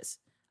team coaches,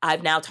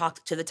 I've now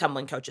talked to the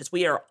tumbling coaches.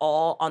 We are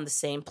all on the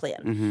same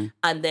plan.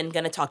 I'm then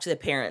going to talk to the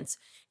parents.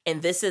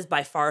 And this is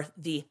by far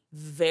the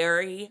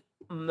very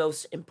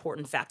most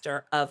important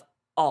factor of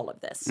all of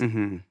this.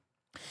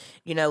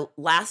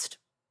 Last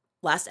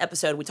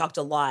episode, we talked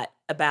a lot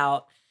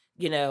about,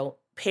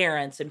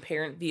 parents and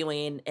parent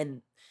viewing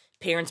and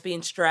parents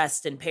being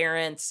stressed, and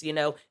parents,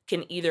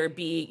 can either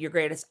be your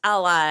greatest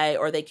ally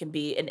or they can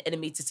be an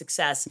enemy to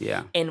success.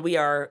 Yeah. And we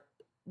are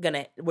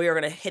gonna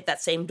hit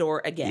that same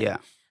door again. Yeah.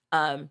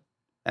 And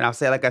I'll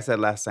say, like I said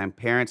last time,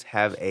 parents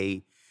have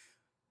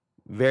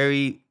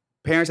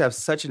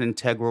such an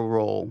integral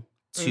role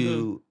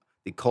to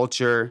the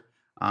culture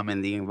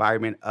and the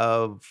environment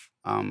of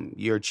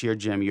your cheer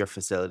gym, your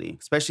facility,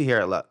 especially here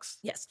at Lux.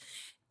 Yes.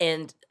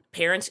 And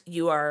parents,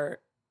 you are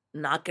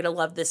not going to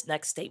love this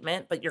next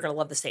statement, but you're going to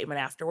love the statement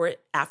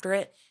after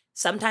it.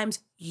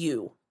 Sometimes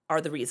you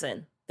are the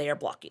reason they are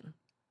blocking.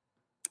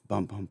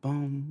 Bum, bum,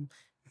 bum.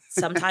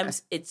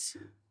 Sometimes it's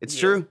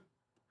true.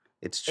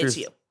 It's true. It's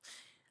you.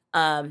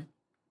 A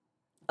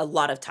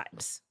lot of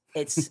times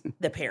it's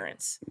the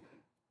parents,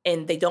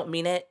 and they don't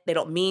mean it. They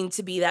don't mean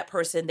to be that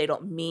person. They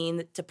don't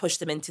mean to push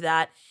them into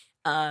that.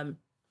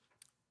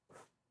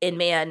 And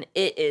man,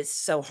 it is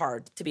so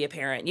hard to be a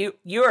parent.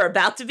 You are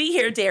about to be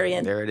here,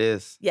 Darian. There it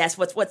is. Yes.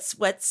 What's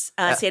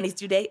Sandy's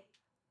due date?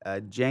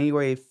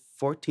 January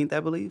 14th, I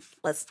believe.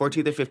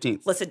 14th or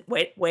 15th. Listen,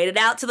 wait it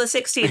out till the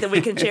 16th, and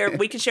we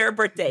can share a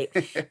birth date.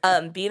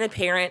 Being a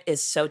parent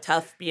is so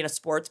tough. Being a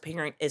sports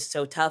parent is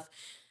so tough.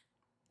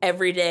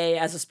 Every day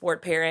as a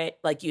sport parent,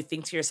 like, you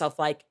think to yourself,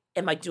 like,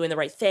 am I doing the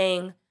right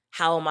thing?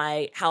 How am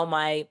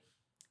I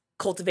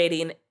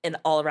cultivating an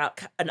all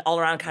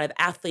around kind of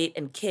athlete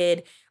and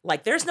kid?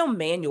 Like, there's no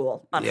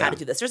manual on how to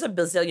do this. There's a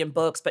bazillion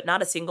books, but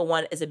not a single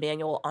one is a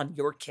manual on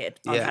your kid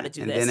on how to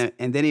do this.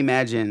 And then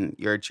imagine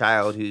your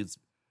child who's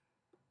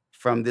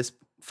from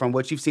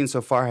what you've seen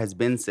so far has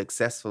been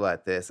successful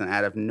at this, and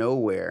out of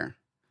nowhere,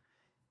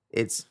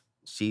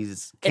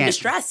 she's in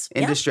distress.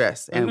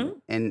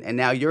 And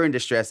now you're in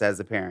distress as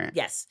a parent.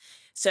 Yes.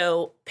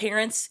 So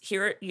parents,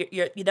 hear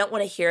it. You don't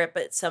want to hear it,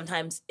 but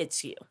sometimes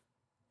it's you.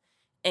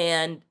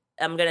 And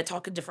I'm going to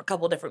talk a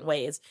couple different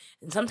ways.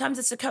 And sometimes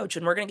it's a coach,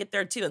 and we're going to get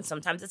there too. And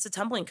sometimes it's a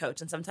tumbling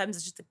coach, and sometimes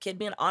it's just a kid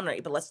being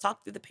ornery. But let's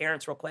talk through the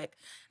parents real quick.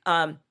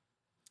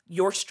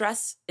 Your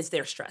stress is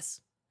their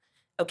stress.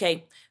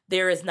 Okay?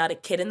 There is not a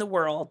kid in the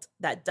world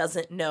that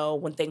doesn't know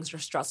when things are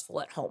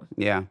stressful at home.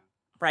 Yeah.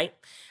 Right?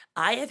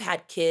 I have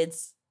had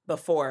kids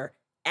before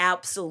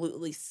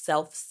absolutely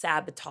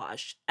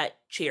self-sabotage at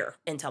cheer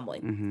and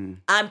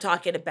tumbling. I'm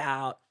talking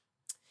about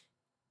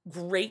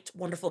great,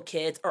 wonderful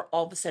kids are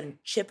all of a sudden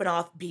chipping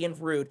off, being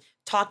rude,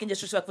 talking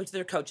disrespectfully to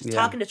their coaches,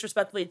 talking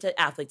disrespectfully to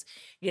athletes,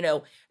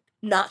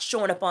 not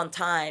showing up on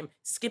time,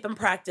 skipping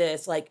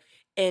practice,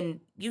 and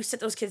you sit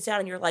those kids down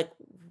and you're like,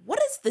 what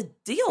is the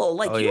deal?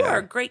 You are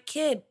a great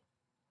kid.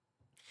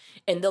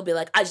 And they'll be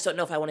like, I just don't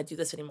know if I want to do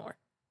this anymore.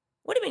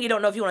 What do you mean you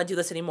don't know if you want to do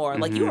this anymore?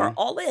 You are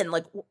all in.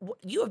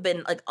 You have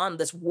been on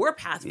this war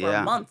path for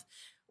a month.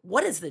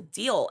 What is the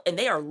deal? And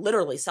they are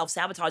literally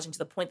self-sabotaging to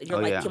the point that you're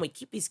can we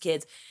keep these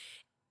kids?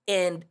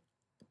 And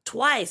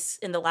twice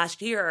in the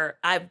last year,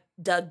 I've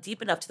dug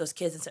deep enough to those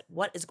kids and said,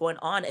 what is going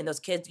on? And those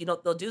kids, they'll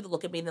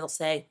look at me and they'll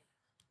say,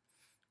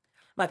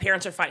 my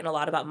parents are fighting a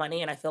lot about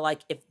money, and I feel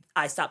like if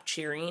I stop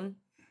cheering,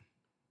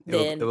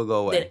 then it will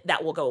go away. Then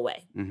that will go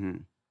away.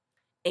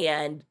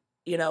 And,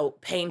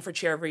 paying for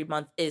cheer every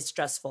month is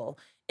stressful.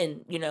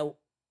 And,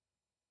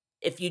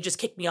 if you just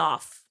kick me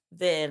off,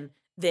 then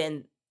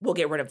we'll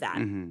get rid of that.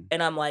 And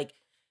I'm like,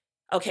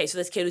 okay, so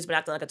this kid who's been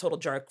acting like a total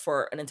jerk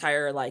for an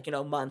entire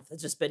month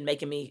has just been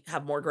making me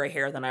have more gray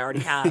hair than I already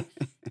have.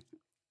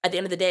 At the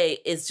end of the day,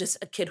 is just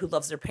a kid who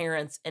loves their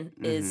parents and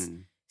is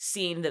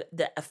seeing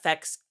the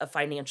effects of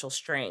financial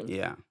strain.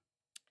 Yeah.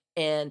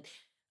 And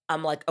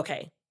I'm like,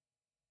 okay,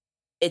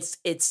 it's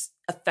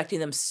affecting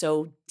them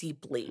so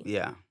deeply.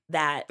 Yeah.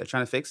 That they're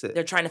trying to fix it.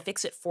 They're trying to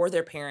fix it for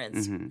their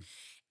parents.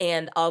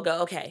 And I'll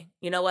go, okay,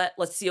 you know what?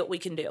 Let's see what we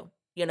can do.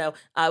 You know,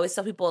 I always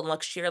tell people in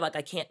lecture, like,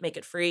 I can't make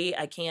it free.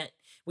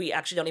 We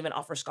actually don't even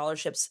offer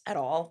scholarships at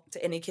all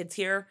to any kids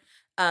here.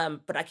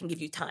 But I can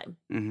give you time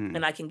Mhm.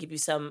 and I can give you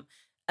some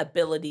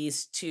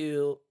abilities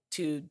to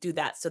do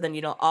that. So then,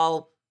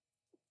 I'll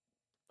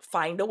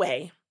find a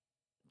way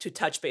to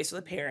touch base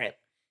with a parent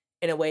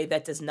in a way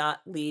that does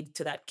not lead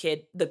to that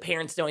kid, the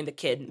parents knowing the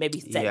kid,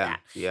 maybe say Yeah,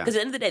 that. yeah, Because at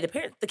the end of the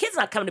day, the kid's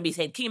not coming to me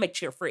saying, "Can you make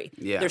cheer free?"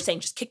 They're yeah.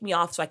 saying, "Just kick me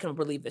off so I can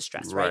relieve this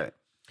stress," right? Right.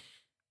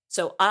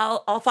 So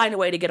I'll find a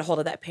way to get a hold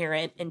of that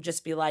parent and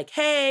just be like,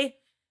 "Hey,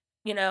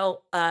 you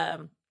know,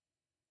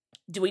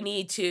 do we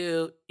need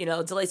to,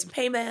 delay some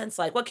payments?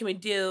 Like, what can we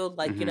do?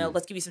 Like, Mhm.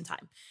 let's give you some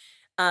time."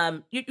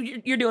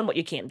 You're doing what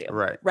you can do,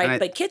 Right. right?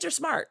 But kids are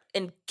smart,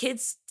 and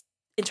kids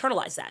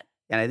internalize that.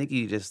 And I think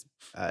you just,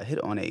 hit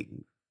on a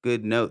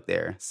good note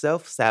there.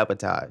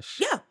 Self-sabotage.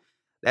 Yeah,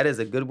 That is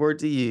a good word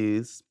to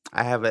use.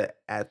 I have an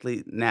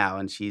athlete now,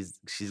 and she's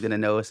gonna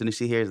know as soon as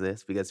she hears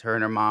this because her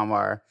and her mom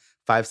are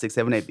 5, 6,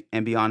 7, 8,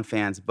 and beyond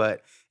fans.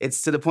 But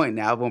it's to the point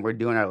now when we're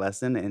doing our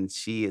lesson and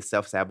she is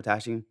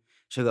self-sabotaging,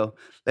 she'll go,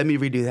 "Let me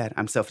redo that.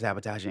 I'm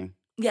self-sabotaging."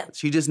 yeah.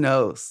 She just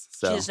knows. She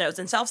So just knows,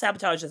 and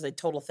self-sabotage is a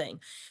total thing.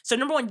 So,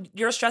 number 1,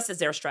 your stress is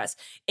their stress,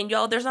 and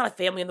y'all, there's not a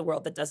family in the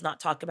world that does not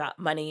talk about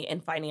money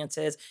and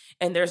finances,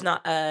 and there's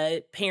not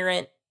a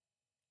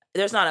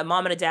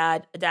mom and a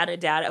dad and a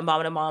dad, a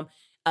mom and a mom,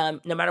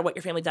 no matter what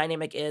your family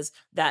dynamic is,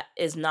 that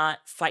is not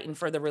fighting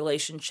for the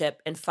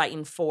relationship and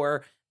fighting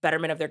for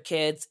betterment of their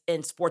kids,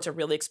 and sports are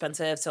really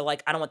expensive, so,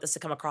 like, I don't want this to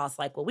come across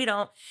like, "Well, we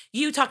don't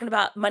you talking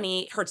about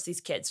money hurts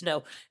these kids."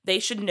 No, they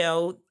should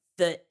know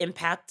the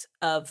impact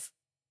of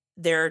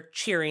their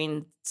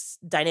cheering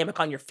dynamic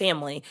on your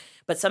family,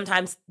 but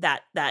sometimes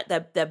that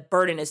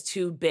burden is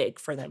too big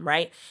for them,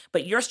 right?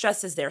 But your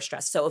stress is their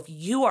stress. So if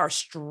you are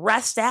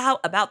stressed out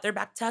about their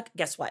back tuck,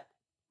 guess what?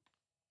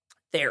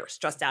 They're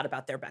stressed out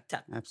about their back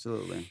tuck.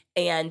 absolutely.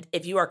 And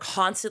if you are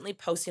constantly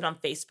posting on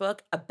Facebook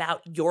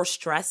about your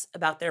stress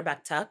about their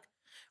back tuck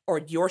or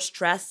your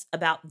stress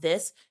about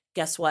this,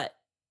 guess what?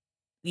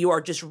 You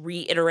are just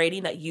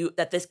reiterating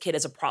that this kid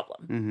is a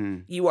problem.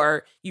 Mhm. You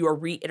are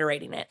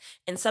reiterating it.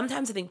 And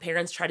sometimes I think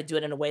parents try to do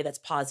it in a way that's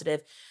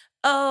positive.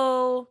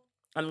 "Oh,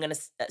 I'm gonna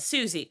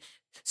Susie.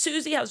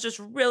 Susie has just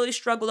really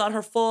struggled on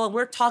her full, and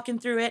we're talking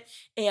through it.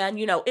 And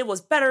it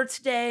was better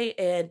today.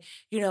 And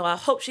I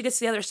hope she gets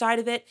to the other side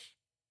of it."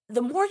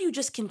 The more you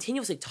just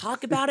continuously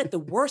talk about it, the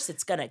worse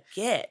it's gonna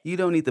get. You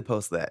don't need to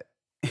post that.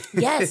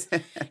 Yes.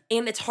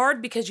 And it's hard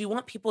because you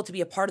want people to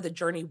be a part of the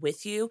journey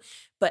with you,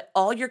 but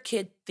all your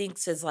kid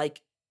thinks is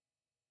like,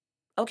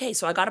 "Okay,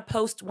 so I got to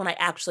post when I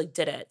actually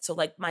did it." So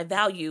like my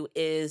value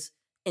is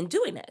in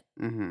doing it.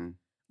 Mhm.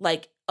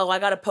 Like, "Oh, I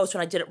got to post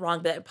when I did it wrong,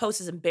 but that post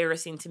is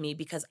embarrassing to me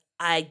because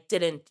I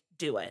didn't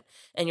do it."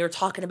 And you're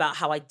talking about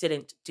how I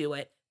didn't do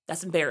it.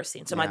 That's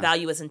embarrassing. So my Yeah.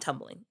 value isn't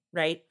tumbling,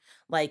 right?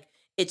 Like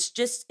it's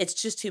just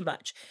too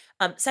much.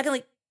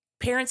 Secondly,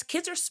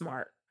 kids are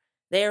smart.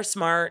 They are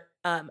smart.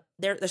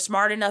 They're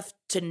smart enough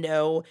to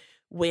know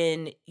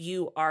when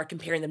you are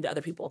comparing them to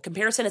other people.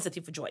 Comparison is a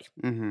thief of joy,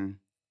 Mhm.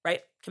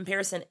 right?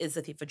 Comparison is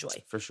the thief of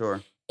joy. For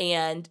sure.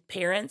 And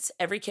parents,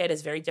 every kid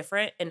is very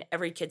different, and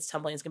every kid's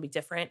tumbling is going to be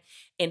different.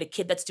 And a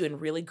kid that's doing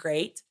really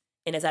great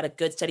and is at a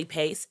good steady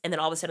pace, and then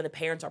all of a sudden the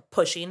parents are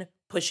pushing,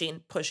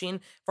 pushing,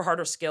 pushing for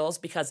harder skills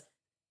because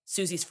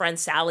Susie's friend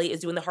Sally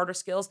is doing the harder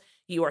skills.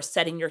 You are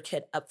setting your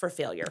kid up for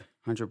failure.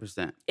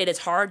 100%. It is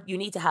hard. You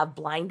need to have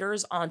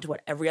blinders onto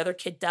what every other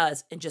kid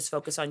does and just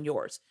focus on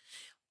yours.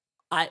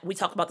 We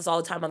talk about this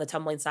all the time on the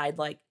tumbling side.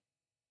 Like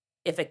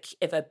if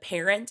a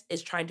parent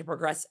is trying to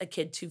progress a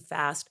kid too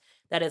fast,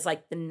 that is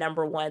like the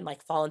number one,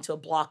 like fall into a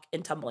block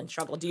in tumbling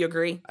struggle. Do you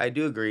agree? I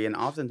do agree, and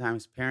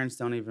oftentimes parents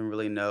don't even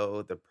really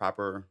know the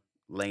proper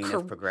lane of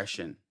Cor-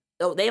 progression.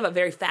 oh, they have a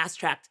very fast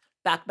tracked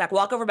back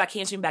walk over, back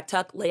handspring, back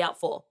tuck, lay out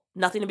full.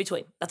 Nothing in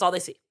between. That's all they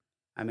see.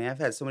 I mean, I've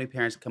had so many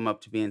parents come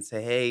up to me and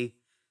say, "Hey,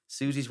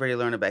 Susie's ready to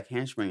learn a back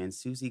handspring, and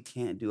Susie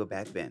can't do a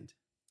back bend."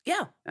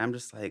 Yeah. And I'm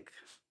just like,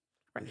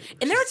 Right.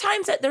 And there are she's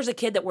times that there's a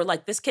kid that we're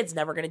like, this kid's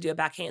never going to do a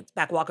back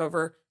walk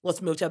over.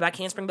 Let's move to a back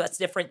handspring. But that's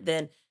different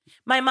than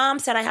my mom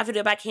said I have to do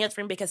a back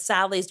handspring because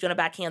Sally's doing a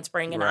back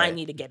handspring and I right.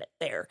 need to get it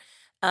there.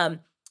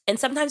 Um, and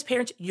sometimes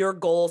parents, your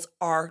goals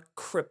are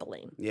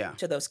crippling Yeah,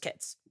 to those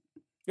kids.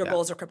 Your yeah,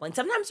 goals are crippling.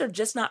 Sometimes they're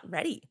just not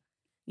ready,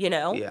 you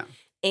know? yeah.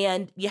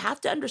 And you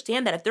have to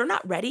understand that if they're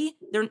not ready,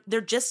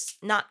 they're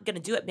just not going to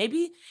do it.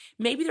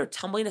 Maybe their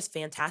tumbling is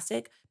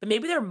fantastic, but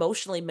maybe they're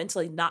emotionally,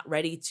 mentally not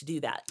ready to do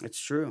that. It's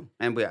true.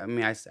 And I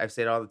mean, I've said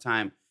it all the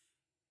time.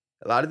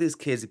 A lot of these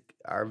kids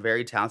are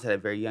very talented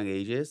at very young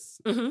ages,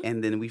 Mhm.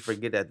 and then we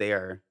forget that they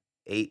are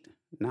 8,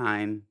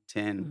 9,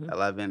 10, Mhm.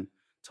 11,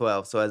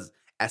 12. So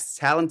as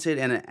talented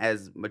and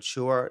as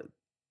mature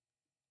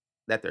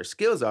that their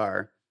skills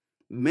are,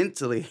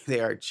 mentally they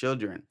are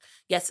children.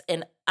 Yes,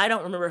 and I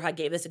don't remember if I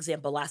gave this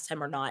example last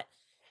time or not,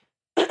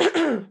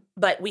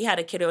 but we had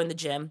a kiddo in the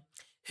gym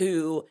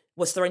who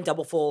was throwing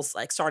double fulls,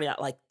 like, starting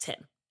at, like,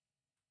 10,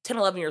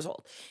 11 years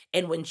old,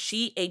 and when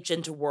she aged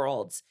into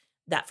Worlds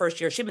that first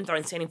year she'd been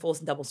throwing standing fulls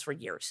and doubles for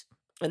years.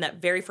 And that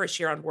very first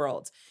year on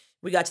Worlds,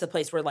 we got to the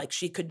place where like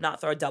she could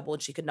not throw a double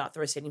and she could not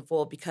throw a standing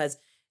full because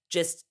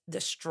just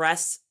the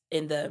stress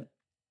and the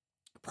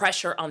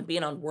pressure on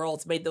being on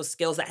Worlds made those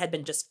skills that had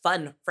been just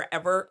fun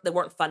forever. They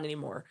weren't fun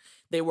anymore.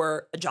 They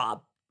were a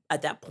job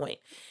at that point.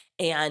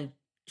 And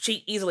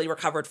she easily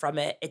recovered from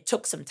it. It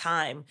took some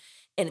time.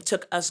 And it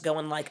took us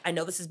going like, I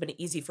know this has been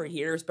easy for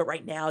years, but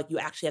right now you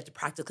actually have to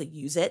practically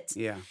use it.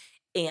 Yeah.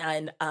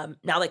 And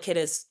now the kid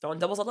is throwing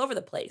doubles all over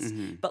the place.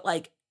 But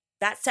like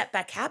that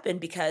setback happened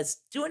because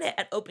doing it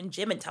at open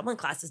gym and tumbling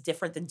class is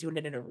different than doing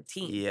it in a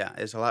routine. Yeah,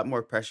 it's a lot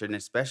more pressure, and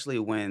especially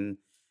when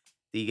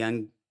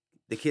the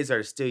kids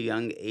are still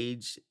young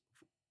age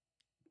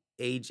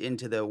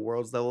into the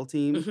world's level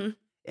team,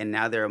 and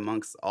now they're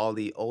amongst all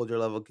the older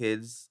level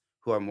kids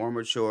who are more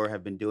mature,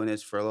 have been doing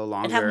this for a little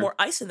longer, and have more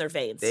ice in their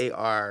veins. They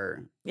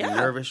are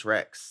nervous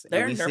wrecks,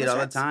 and we see it all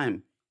the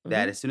time.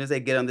 That as soon as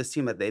they get on this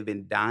team that they've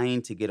been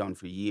dying to get on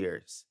for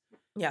years,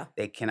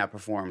 they cannot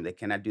perform. They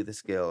cannot do the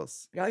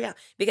skills. Oh yeah,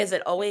 because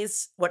it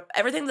always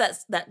everything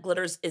that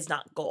glitters is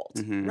not gold,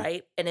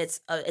 right? And it's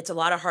a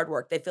lot of hard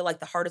work. They feel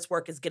like the hardest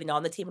work is getting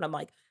on the team, and I'm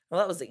like,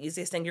 well, that was the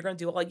easiest thing you're going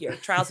to do all year.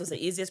 Trials was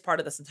the easiest part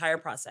of this entire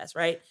process,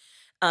 right?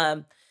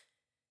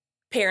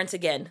 Parents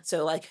again.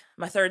 So like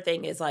my third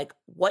thing is like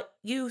what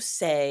you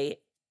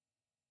say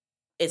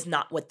is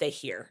not what they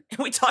hear. And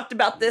we talked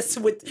about this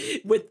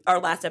with our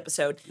last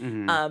episode.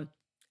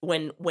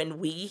 When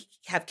we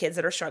have kids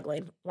that are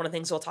struggling, one of the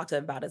things we'll talk to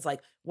them about is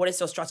like, what is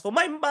so stressful?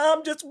 My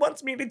mom just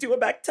wants me to do a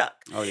back tuck.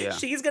 Oh yeah.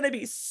 She's going to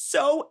be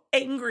so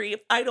angry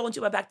if I don't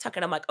do a back tuck.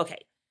 And I'm like,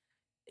 okay,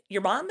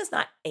 your mom is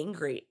not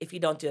angry if you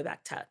don't do a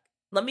back tuck.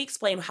 Let me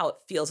explain how it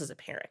feels as a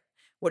parent.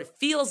 What it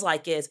feels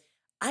like is,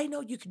 I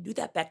know you can do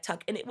that back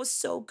tuck and it was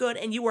so good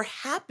and you were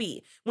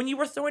happy. When you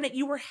were throwing it,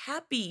 you were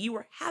happy. You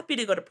were happy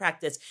to go to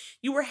practice.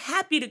 You were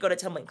happy to go to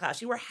tumbling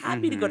class. You were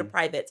happy to go to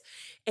privates.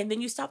 And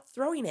then you stopped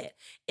throwing it.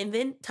 And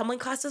then tumbling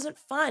class isn't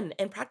fun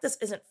and practice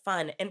isn't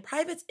fun and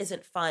privates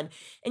isn't fun.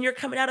 And you're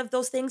coming out of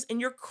those things and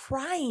you're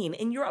crying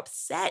and you're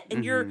upset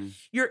and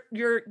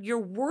you're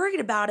worried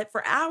about it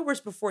for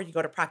hours before you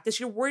go to practice.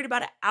 You're worried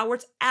about it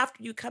hours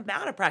after you come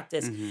out of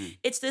practice.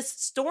 It's this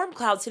storm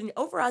cloud sitting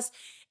over us.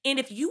 And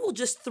if you will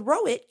just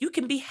throw it, you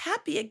can be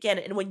happy again.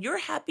 And when you're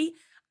happy,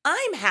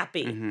 I'm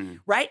happy,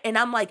 right? And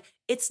I'm like,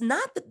 it's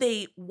not that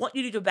they want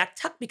you to do a back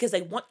tuck because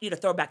they want you to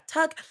throw a back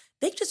tuck.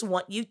 They just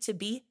want you to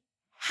be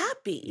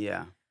happy.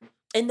 Yeah.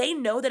 And they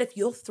know that if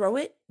you'll throw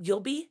it, you'll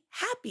be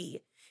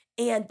happy.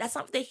 And that's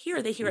not what they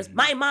hear. They hear is,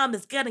 my mom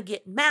is going to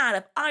get mad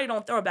if I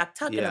don't throw a back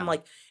tuck. And I'm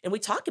like, and we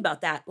talk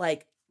about that.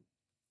 Like,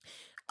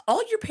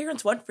 all your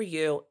parents want for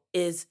you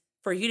is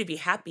for you to be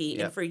happy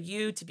and for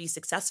you to be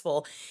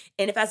successful.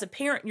 And if as a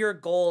parent, your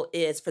goal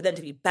is for them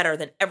to be better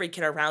than every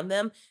kid around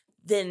them,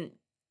 then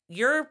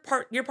you're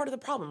part of the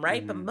problem,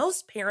 right? But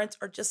most parents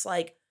are just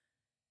like,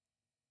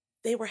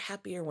 they were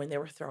happier when they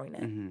were throwing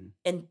it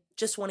and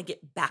just want to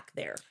get back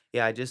there.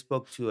 Yeah, I just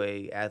spoke to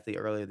a athlete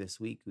earlier this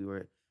week.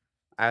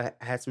 I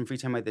had some free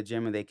time at the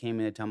gym and they came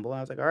in to tumble. I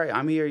was like, all right,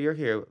 I'm here, you're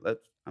here. Let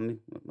me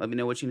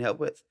know what you need help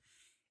with.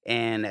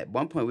 And at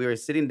one point we were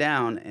sitting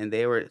down and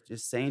they were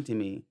just saying to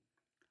me,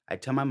 I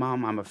tell my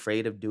mom I'm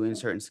afraid of doing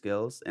certain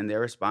skills, and their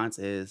response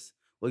is,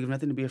 well, you have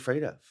nothing to be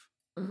afraid of.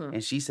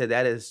 And she said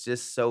that is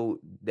just so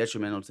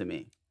detrimental to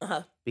me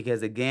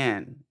because,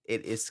 again,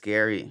 it is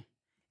scary.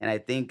 And I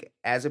think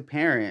as a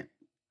parent,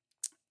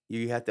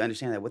 you have to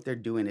understand that what they're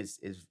doing is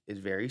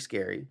very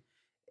scary.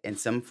 In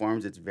some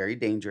forms, it's very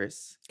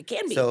dangerous. It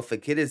can be. So if a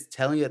kid is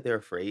telling you that they're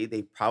afraid,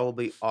 they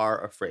probably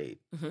are afraid.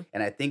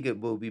 And I think it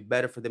will be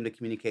better for them to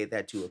communicate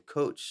that to a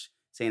coach,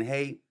 saying,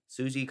 hey,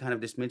 Susie kind of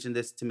just mentioned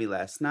this to me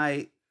last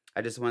night.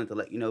 I just wanted to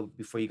let you know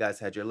before you guys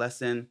had your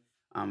lesson.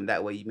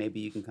 That way, maybe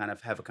you can kind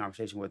of have a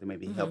conversation with her,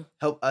 maybe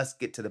help us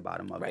get to the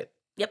bottom of it.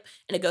 Yep.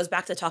 And it goes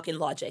back to talking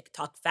logic.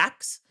 Talk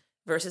facts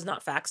versus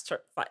not facts.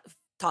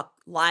 Talk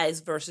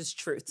lies versus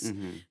truths.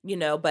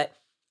 But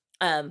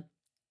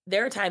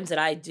there are times that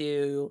I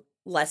do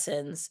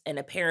lessons and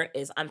a parent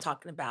I'm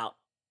talking about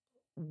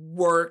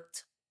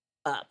worked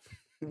up.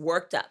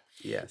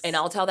 Yes. And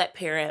I'll tell that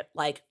parent,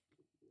 like,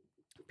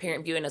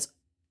 parent viewing is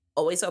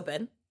always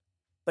open.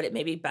 But it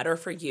may be better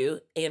for you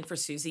and for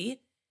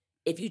Susie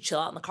if you chill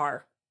out in the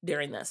car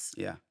during this.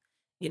 Yeah.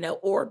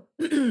 Or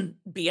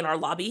be in our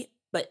lobby,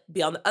 but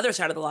be on the other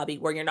side of the lobby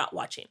where you're not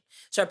watching.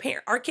 So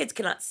our kids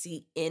cannot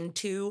see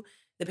into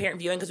the parent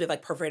viewing because we have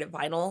like perforated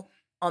vinyl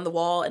on the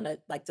wall and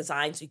like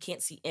design, so you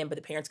can't see in, but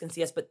the parents can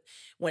see us. But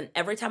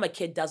every time a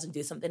kid doesn't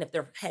do something, if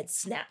their head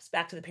snaps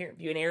back to the parent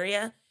viewing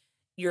area,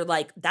 you're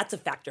like, that's a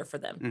factor for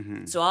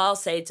them. So I'll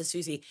say to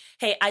Susie,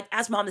 hey, I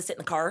asked mom to sit in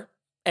the car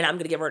and I'm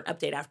going to give her an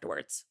update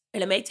afterwards.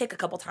 And it may take a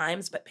couple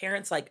times, but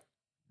parents, like,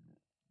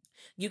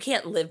 you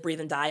can't live, breathe,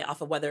 and die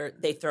off of whether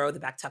they throw the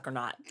back tuck or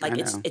not. Like,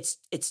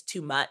 it's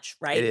too much,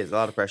 right? It is a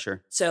lot of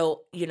pressure.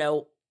 So,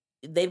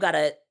 they've got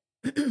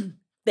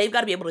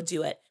to be able to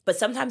do it. But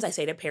sometimes I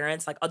say to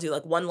parents, like, I'll do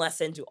like one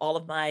lesson, do all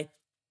of my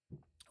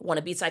want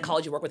to be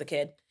psychology work with a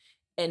kid.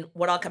 And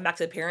what I'll come back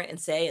to the parent and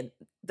say, and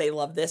they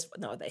love this,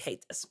 no, they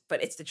hate this,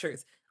 but it's the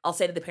truth. I'll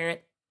say to the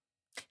parent,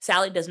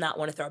 Sally does not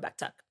want to throw a back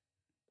tuck.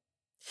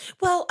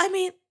 Well, I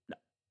mean,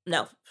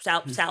 no,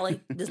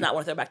 Sally does not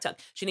want to throw back tuck.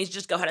 She needs to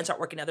just go ahead and start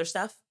working other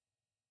stuff.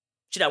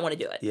 She don't want to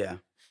do it. Yeah.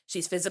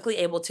 She's physically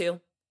able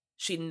to.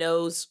 She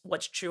knows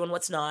what's true and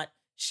what's not.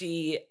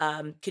 She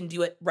can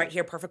do it right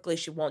here perfectly.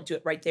 She won't do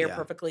it right there Yeah.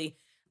 perfectly.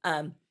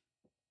 Um,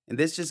 And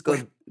this just we're,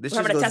 goes this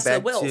we're just having a goes test of the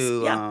back wills.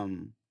 to Yeah,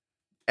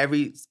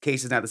 every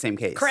case is not the same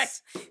case.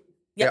 correct.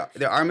 There Yep.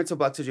 there are mental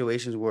block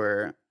situations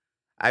where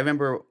I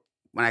remember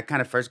when I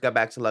kind of first got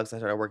back to Lux, I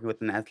started working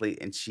with an athlete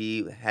and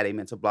she had a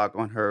mental block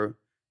on her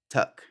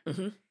tuck.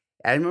 hmm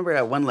I remember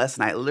at one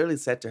lesson, I literally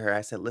said to her,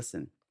 I said,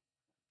 listen,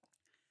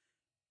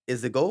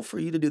 is the goal for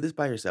you to do this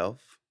by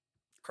yourself?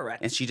 And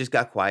Correct. she just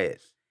got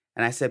quiet.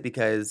 And I said,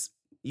 because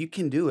you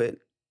can do it.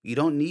 You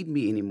don't need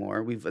me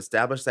anymore. We've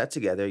established that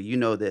together. You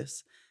know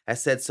this. I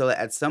said, so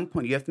at some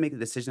point, you have to make a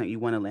decision that you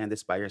want to land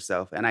this by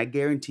yourself. And I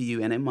guarantee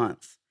you, in a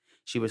month,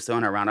 she was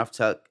throwing her round off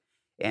tuck.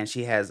 And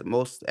she has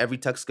most every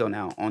tuck skill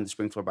now on the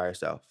spring floor by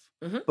herself.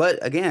 hmm But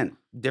again,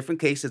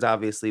 different cases,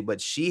 obviously. But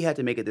she had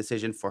to make a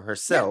decision for Yeah.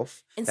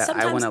 herself And that I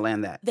want sometimes to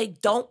land that. they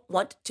don't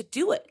want to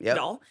do it, Yep.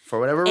 y'all. For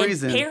whatever And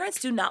reason.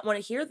 parents do not want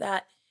to hear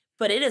that,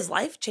 but it is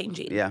life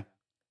changing. Yeah.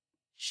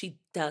 She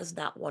does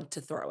not want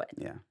to throw it.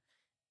 Yeah.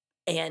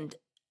 And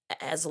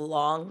as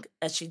long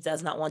as she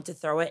does not want to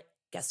throw it,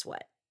 guess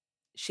what?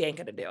 She ain't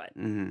going to do it.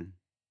 hmm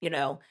You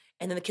know,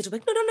 and then the kids will be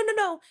like, no, no, no, no,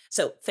 no.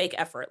 So fake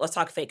effort. Let's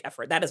talk fake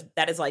effort. That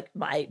is like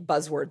my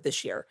buzzword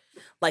this year.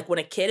 Like when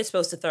a kid is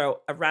supposed to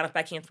throw a round of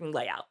back handspring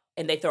layout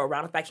and they throw a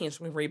round of back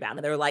handspring rebound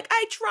and they're like,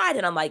 I tried.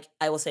 And I'm like,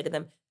 I will say to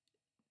them,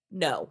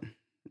 no.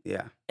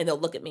 Yeah. And they'll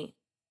look at me.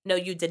 No,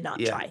 you did not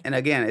Yeah. try. And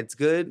again, it's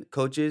good,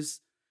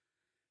 coaches,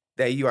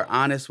 that you are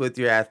honest with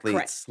your athletes.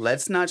 Correct.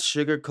 Let's not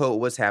sugarcoat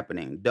what's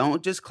happening.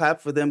 Don't just clap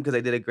for them because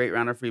they did a great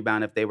round of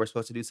rebound if they were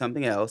supposed to do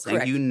something else. And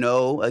Correct. you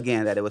know,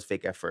 again, that it was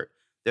fake effort.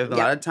 There have been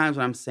a Yep. lot of times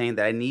when I'm saying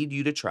that I need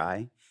you to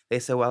try. They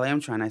said, well, I am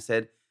trying. I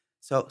said,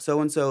 so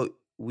and so,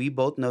 we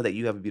both know that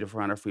you have a beautiful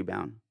round of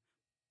rebound,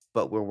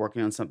 but we're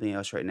working on something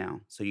else right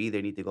now. So you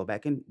either need to go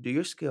back and do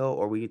your skill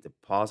or we need to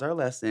pause our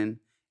lesson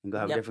and go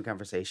have a Yep. different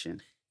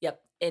conversation.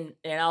 Yep. And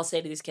I'll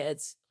say to these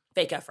kids,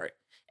 fake effort.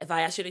 If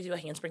I ask you to do a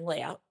handspring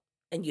layout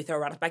and you throw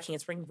around a back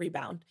handspring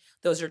rebound,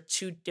 those are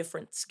two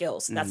different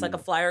skills. That's like a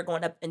flyer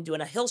going up and doing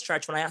a hill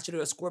stretch when I asked you to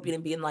do a scorpion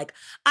and being like,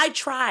 I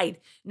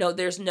tried. No,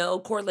 there's no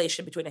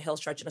correlation between a hill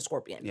stretch and a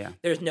scorpion. Yeah.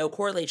 There's no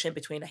correlation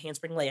between a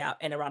handspring layout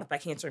and a round up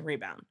back handspring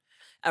rebound.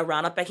 A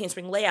round up back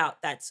handspring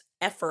layout that's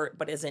effort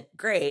but isn't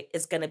great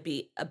is going to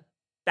be a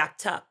back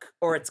tuck,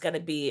 or it's going to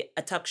be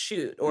a tuck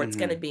shoot, or it's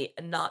going to be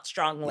a not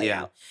strong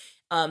layout.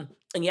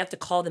 And you have to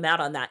call them out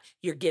on that.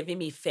 You're giving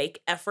me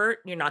fake effort.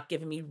 You're not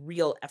giving me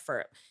real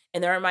effort.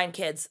 And there are mine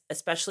kids,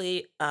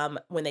 especially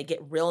when they get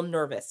real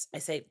nervous. I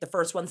say the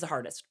first one's the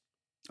hardest.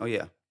 Oh,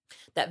 yeah.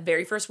 That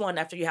very first one,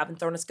 after you haven't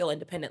thrown a skill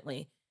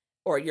independently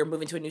or you're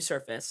moving to a new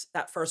surface,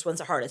 that first one's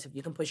the hardest. If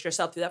you can push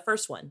yourself through that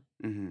first one,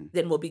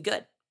 then we'll be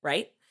good,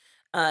 right?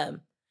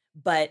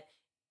 But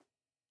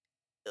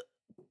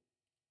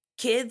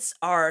kids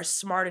are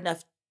smart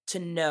enough to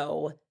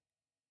know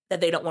that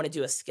they don't want to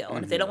do a skill.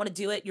 And if they don't want to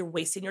do it, you're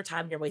wasting your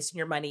time, you're wasting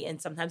your money.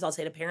 And sometimes I'll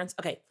say to parents,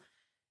 okay,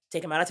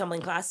 take them out of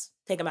tumbling class,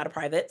 take them out of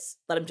privates,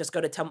 let them just go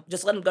to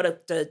just let them go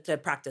to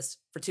practice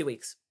for 2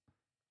 weeks.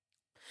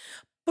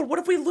 But what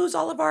if we lose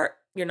all of our,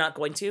 you're not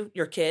going to,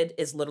 your kid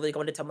is literally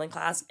going to tumbling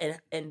class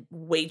and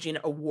waging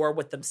a war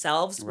with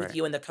themselves, with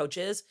you and the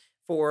coaches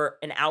for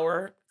an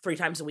hour, 3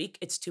 times a week.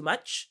 It's too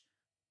much.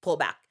 Pull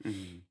back.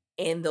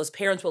 And those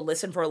parents will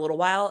listen for a little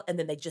while and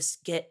then they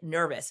just get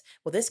nervous.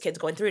 Well, this kid's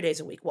going 3 days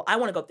a week. Well, I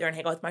want to go up there and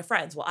hang out with my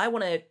friends. Well, I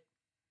want to,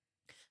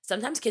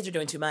 sometimes kids are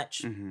doing too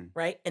much,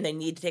 right? And they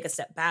need to take a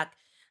step back.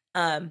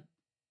 The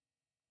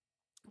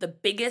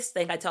biggest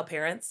thing I tell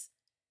parents,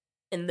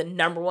 and the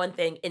number one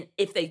thing, and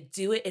if they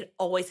do it, it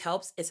always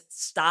helps, is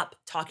stop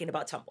talking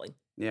about tumbling.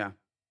 Yeah.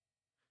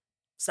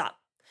 Stop.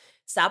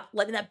 Stop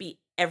letting that be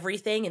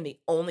everything and the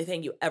only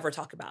thing you ever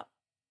talk about.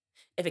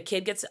 If a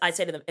kid gets, I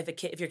say to them,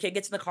 if your kid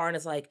gets in the car and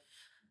is like,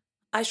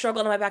 I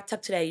struggled on my back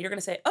tuck today, you're going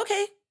to say,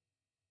 okay,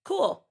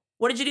 cool.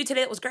 What did you do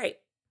today that was great?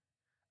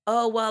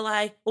 Oh, well,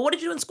 what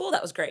did you do in school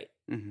that was great?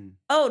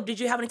 Oh, did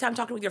you have any time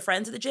talking with your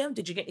friends at the gym?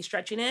 Did you get any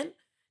stretching in?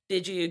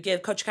 Did you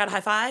give Coach Cat a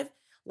high five?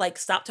 Like,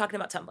 stop talking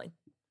about tumbling.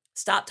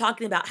 Stop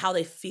talking about how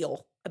they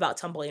feel about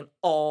tumbling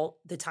all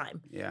the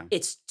time. Yeah.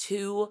 It's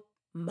too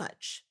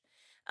much.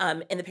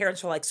 And the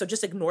parents are like, so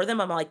just ignore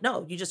them. I'm like,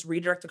 no, you just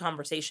redirect the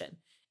conversation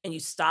and you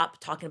stop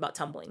talking about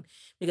tumbling.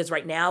 Because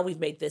right now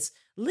we've made this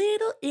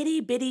little itty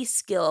bitty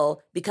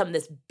skill become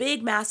this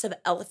big, massive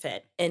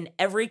elephant in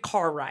every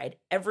car ride,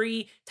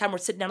 every time we're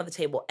sitting down at the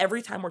table,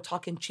 every time we're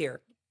talking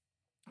cheer.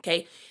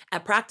 Okay.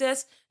 At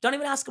practice, don't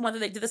even ask them whether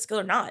they did the skill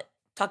or not.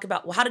 Talk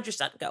about, well, how did your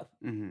stunt go?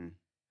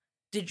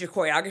 Did your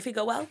choreography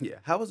go well? Yeah.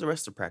 How was the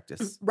rest of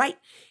practice? Right.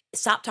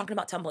 Stop talking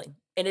about tumbling.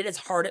 And it is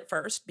hard at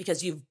first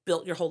because you've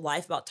built your whole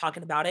life about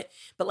talking about it.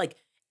 But like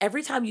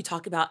every time you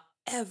talk about,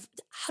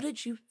 how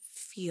did you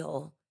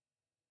feel?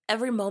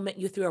 Every moment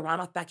you threw a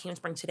round off back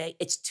handspring today,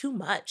 it's too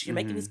much. You're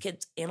making these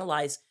kids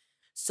analyze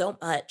so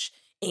much.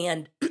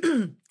 And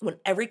when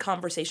every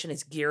conversation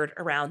is geared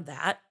around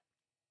that,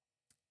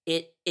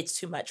 it's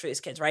too much for these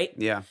kids, right?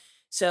 Yeah.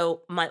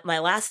 So my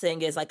last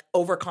thing is like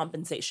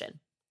overcompensation.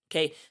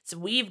 Okay. So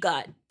we've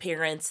got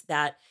parents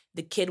that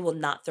the kid will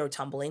not throw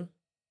tumbling,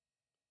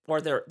 or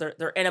they're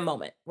in a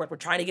moment where we're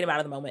trying to get them out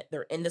of the moment.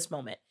 They're in this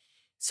moment.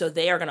 So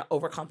they are going to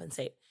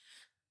overcompensate.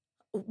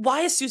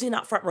 Why is Susie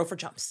not front row for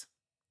jumps?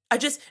 I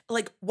just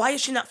like, why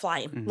is she not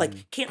flying? Mm-hmm.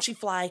 Like, can't she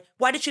fly?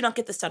 Why did she not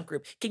get the stunt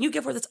group? Can you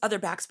give her this other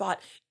back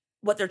spot?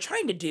 What they're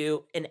trying to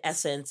do in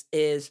essence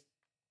is,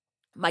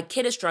 my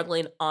kid is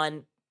struggling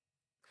on,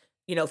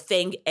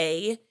 thing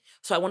A.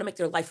 So I want to make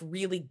their life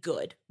really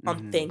good on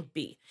Mm-hmm. thing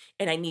B.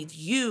 And I need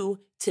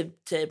you to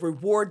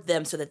reward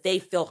them so that they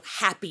feel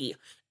happy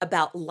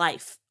about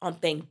life on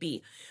thing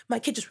B. My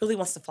kid just really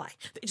wants to fly.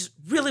 They just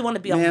really want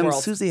to be on Ma'am,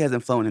 world. Susie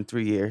hasn't flown in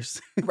 3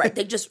 years. Right.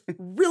 They just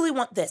really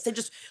want this. They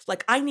just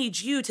like, I need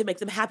you to make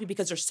them happy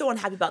because they're so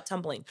unhappy about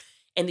tumbling.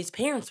 And these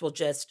parents will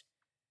just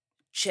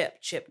chip.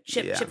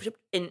 Yeah.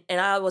 And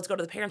I always go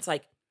to the parents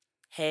like,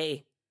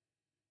 hey,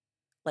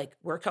 like,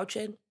 we're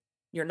coaching.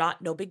 You're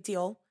not, no big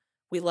deal.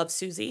 We love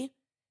Susie.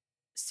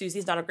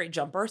 Susie's not a great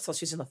jumper, so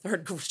she's in the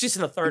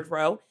third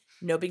row.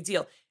 No big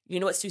deal. You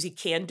know what Susie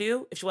can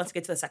do if she wants to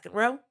get to the second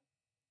row?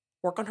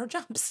 Work on her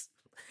jumps.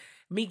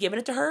 Me giving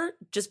it to her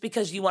just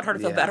because you want her to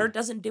feel Yeah. better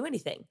doesn't do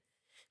anything.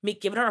 Me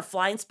giving her a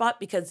flying spot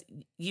because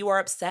you are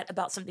upset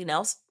about something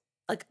else.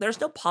 Like,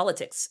 there's no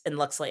politics in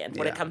Luxland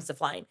when it Yeah. comes to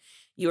flying.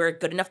 You are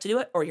good enough to do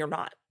it or you're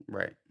not.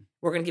 Right.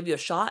 We're going to give you a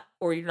shot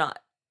or you're not.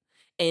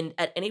 And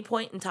at any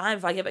point in time,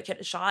 if I give a kid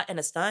a shot and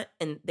a stunt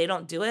and they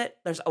don't do it,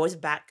 there's always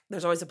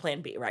a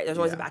plan B, right? There's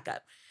always a Yeah.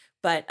 backup.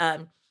 But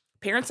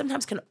parents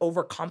sometimes can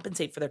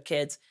overcompensate for their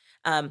kids.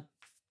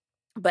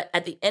 But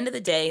at the end of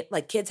the day,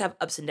 like, kids have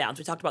ups and downs.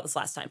 We talked about this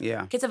last time.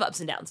 Yeah. Kids have ups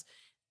and downs.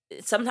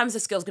 Sometimes the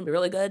skill's gonna be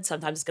really good.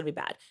 Sometimes it's gonna be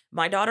bad.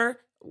 My daughter,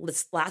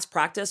 this last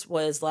practice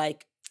was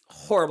like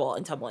horrible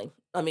in tumbling.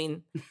 I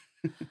mean,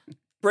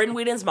 Bryn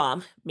Weeden's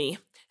mom, me,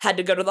 had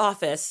to go to the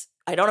office.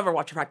 I don't ever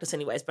watch her practice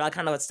anyways, but I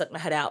kind of stuck my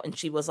head out, and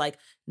she was like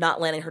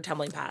not landing her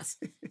tumbling pass.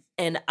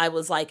 And I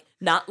was like,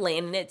 not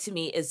landing it to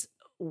me is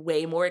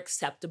way more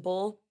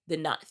acceptable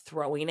than not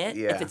throwing it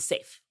if Yeah. it's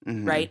safe,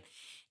 Mhm. right?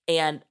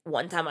 And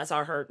one time I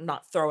saw her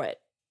not throw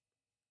it,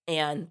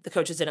 and the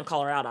coaches didn't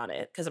call her out on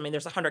it because, I mean,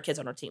 there's 100 kids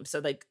on her team, so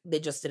they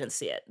just didn't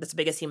see it. That's the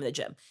biggest team in the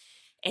gym.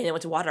 And they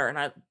went to water, and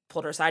I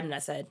pulled her aside and I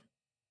said,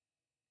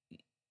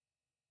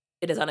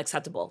 it is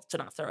unacceptable to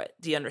not throw it.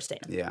 Do you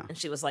understand? Yeah. And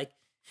she was like,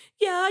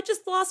 yeah, I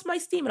just lost my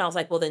steam. And I was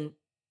like, well, then,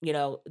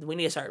 we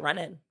need to start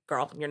running,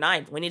 girl. You're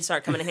 9. We need to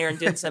start coming in here and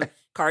doing some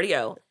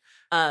cardio.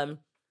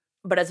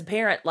 But as a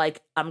parent,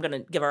 like, I'm going to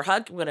give her a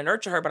hug. I'm going to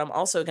nurture her, but I'm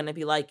also going to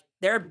be like,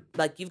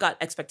 you've got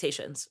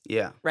expectations,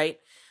 Yeah. right?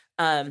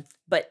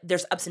 But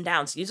there's ups and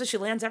downs. Usually she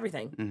lands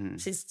everything.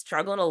 Mhm. She's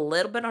struggling a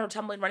little bit on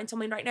her running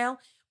tumbling right now.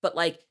 But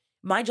like,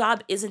 my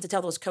job isn't to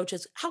tell those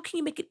coaches, how can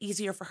you make it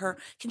easier for her?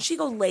 Can she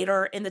go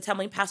later in the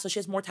tumbling pass so she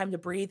has more time to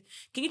breathe?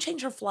 Can you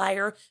change her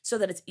flyer so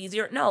that it's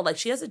easier? No, like,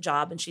 she has a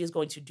job and she is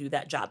going to do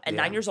that job. At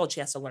 9 Yeah. years old,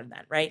 she has to learn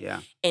that, right?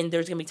 Yeah. And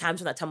there's going to be times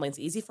when that tumbling's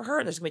easy for her,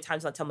 and there's going to be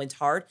times when that tumbling's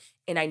hard,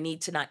 and I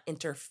need to not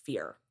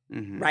interfere,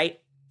 Mhm.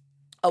 right?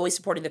 Always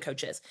supporting the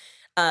coaches.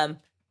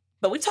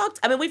 But we've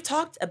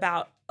talked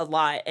about a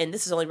lot, and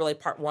this is only really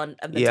part 1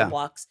 of mental Yeah.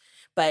 blocks.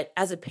 But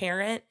as a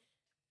parent,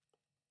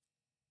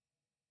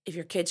 if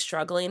your kid's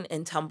struggling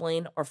in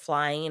tumbling or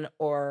flying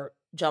or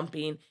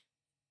jumping,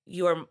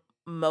 you are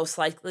most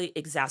likely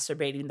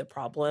exacerbating the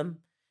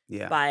problem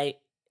Yeah. by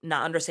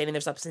not understanding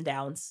there's ups and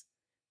downs,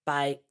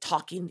 by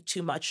talking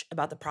too much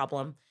about the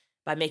problem,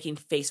 by making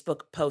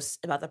Facebook posts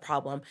about the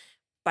problem,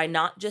 by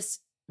not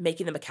just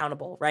making them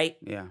accountable, right?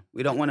 Yeah.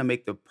 We don't want to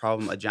make the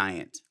problem a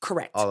giant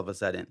Correct. all of a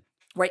sudden.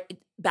 Right?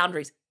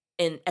 Boundaries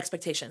and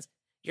expectations.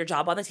 Your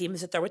job on the team is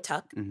to throw a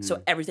tuck. So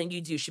Mhm. everything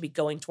you do should be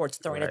going towards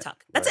throwing a Right.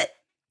 tuck. That's Right. it.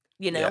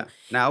 You know? Yeah.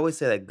 Now I always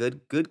say that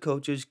good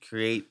coaches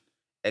create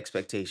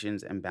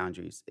expectations and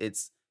boundaries.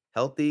 It's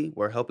healthy.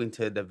 We're helping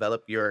to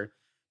develop your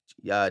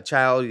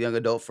child, young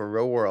adult for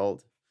real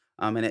world.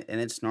 And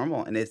it's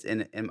normal. And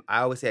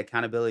I always say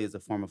accountability is a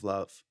form of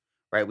love,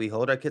 right? We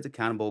hold our kids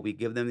accountable. We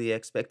give them the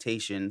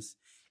expectations,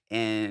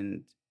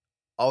 and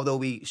although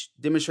we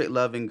demonstrate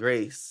love and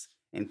grace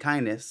and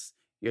kindness,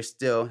 you're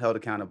still held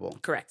accountable.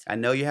 Correct. I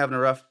know you're having a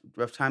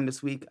rough time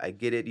this week. I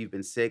get it. You've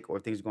been sick or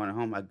things are going on at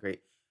home.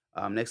 Great.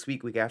 Next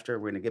week after,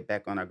 we're gonna get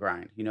back on our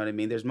grind. You know what I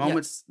mean? There's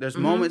moments. There's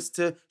Mhm. moments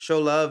to show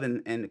love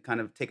and kind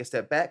of take a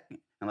step back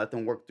and let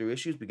them work through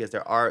issues because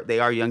they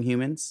are young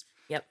humans.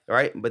 Yep.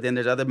 Right. But then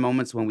there's other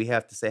moments when we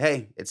have to say,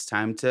 hey, it's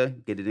time to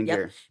get it in Yep.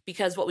 gear.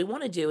 Because what we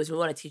want to do is we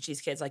want to teach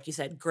these kids, like you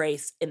said,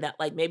 grace, in that,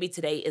 like, maybe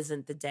today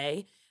isn't the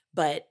day,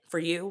 but for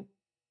you,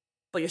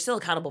 but you're still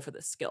accountable for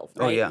this skill,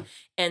 right? Oh yeah.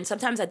 And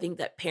sometimes I think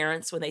that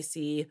parents, when they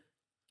see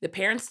the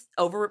parents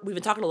we've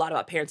been talking a lot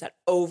about parents that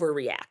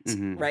overreact,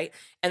 Mhm. right?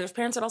 And there's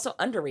parents that also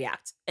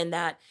underreact, and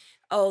that,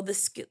 oh,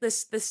 this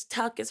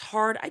tuck is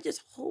hard. I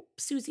just hope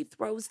Susie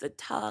throws the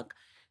tuck.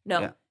 No,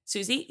 Yeah.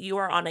 Susie, you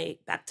are on a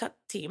back tuck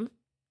team.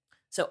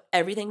 So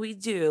everything we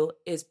do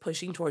is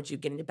pushing towards you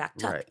getting a back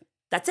tuck. Right.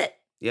 That's it.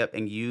 Yep.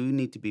 And you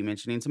need to be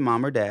mentioning to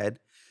mom or dad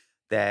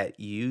that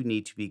you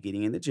need to be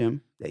getting in the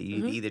gym, that you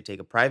need to Mhm. either take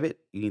a private,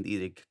 you need to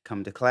either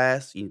come to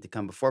class, you need to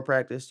come before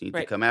practice, you need to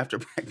Right. come after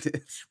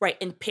practice. Right.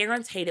 And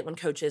parents hate it when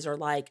coaches are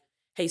like,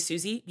 hey,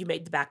 Susie, you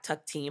made the back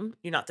tuck team.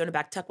 You're not throwing a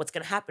back tuck. What's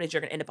going to happen is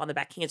you're going to end up on the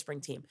back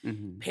handspring team.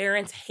 Mhm.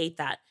 Parents hate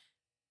that.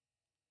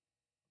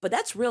 But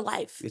that's real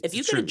life. It's If the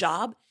you get a truth.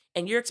 job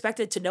and you're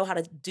expected to know how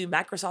to do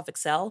Microsoft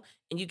Excel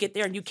and you get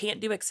there and you can't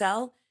do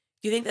Excel,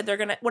 do you think that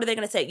what are they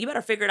going to say? You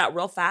better figure it out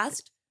real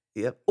fast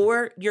Yep.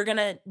 or you're going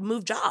to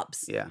move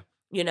jobs. Yeah.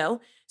 You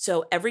know?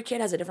 So every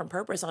kid has a different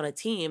purpose on a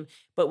team,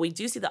 but we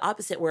do see the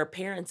opposite where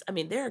parents, I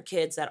mean, there are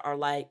kids that are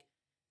like,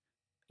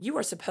 you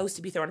are supposed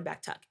to be throwing a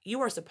back tuck. You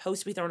are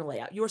supposed to be throwing a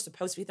layout. You are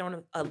supposed to be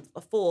throwing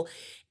a full.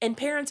 And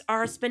parents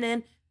are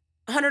spending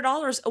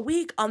 $100 a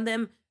week on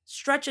them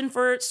stretching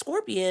for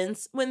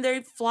scorpions when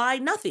they fly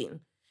nothing,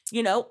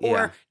 Yeah.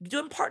 or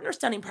doing partner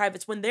stunning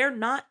privates when they're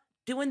not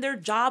doing their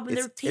job and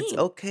their It's team.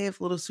 okay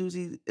if little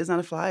Susie is not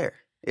a flyer.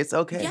 It's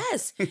okay.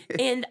 Yes.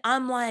 And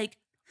I'm like,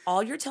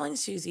 all you're telling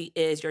Susie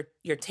is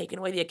you're taking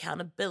away the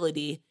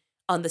accountability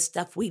on the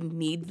stuff we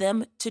need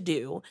them to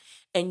do,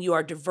 and you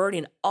are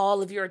diverting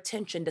all of your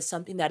attention to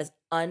something that is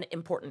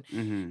unimportant.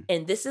 Mhm.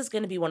 And this is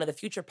going to be one of the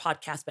future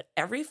podcasts, but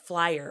every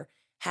flyer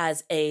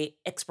has a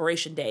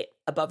expiration date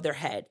above their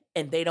head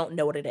and they don't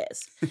know what it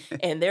is.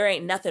 And there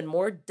ain't nothing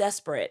more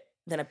desperate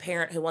than a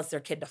parent who wants their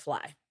kid to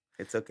fly.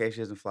 It's okay she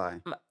doesn't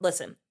fly.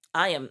 Listen,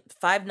 I am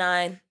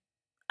 5'9".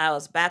 I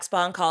was back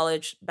spot in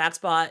college, back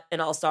spot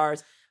in All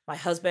Stars. My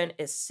husband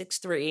is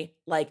 6'3".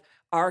 Like,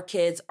 our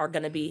kids are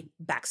going to be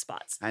back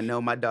spots. I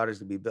know my daughter's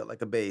gonna be built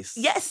like a base.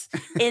 Yes.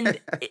 And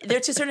there,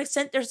 to a certain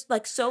extent, there's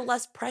like so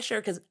less pressure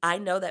because I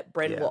know that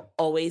Brandon Yeah. will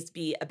always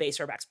be a base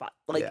or a back spot.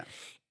 Like, Yeah.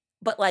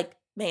 but like,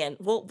 man,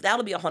 well,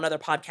 that'll be a whole nother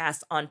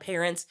podcast on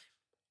parents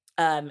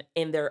and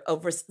their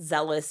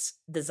overzealous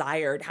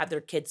desire to have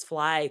their kids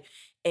fly.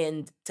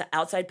 And to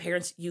outside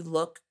parents, you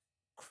look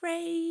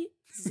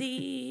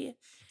crazy.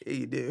 Yeah,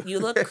 you do. You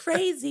look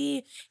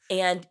crazy.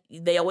 And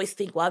they always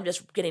think, well, I'm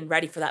just getting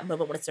ready for that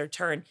moment when it's their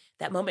turn.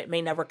 That moment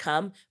may never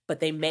come, but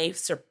they may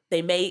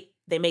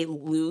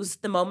lose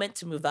the moment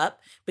to move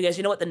up, because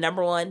you know what, I'll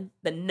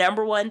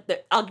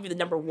give you the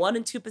number 1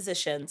 and 2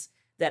 positions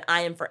that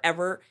I am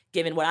forever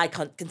given what I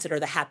consider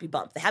the happy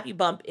bump. The happy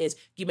bump is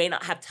you may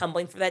not have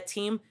tumbling for that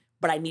team,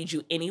 but I need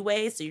you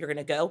anyway, so you're going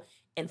to go.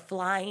 And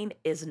flying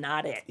is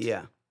not it.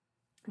 Yeah.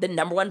 The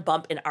number 1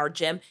 bump in our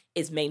gym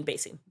is main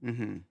basing.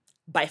 Mm-hmm.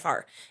 By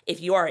far. If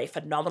you are a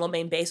phenomenal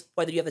main base,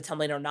 whether you have the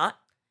tumbling or not,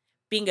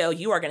 bingo,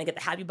 you are going to get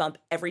the happy bump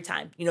every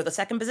time. You know the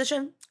second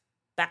position?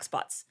 Back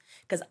spots.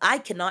 Because I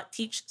cannot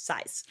teach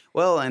size.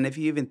 Well, and if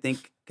you even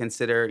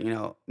consider,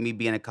 me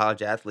being a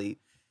college athlete,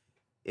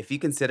 if you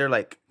consider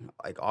like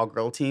all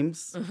girl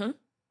teams, Mm-hmm.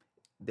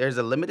 there's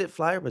a limited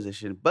flyer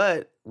position,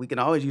 but we can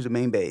always use a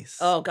main base.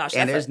 Oh gosh,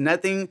 and there's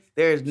nothing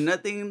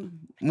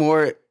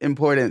more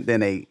important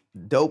than a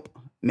dope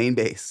main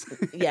base.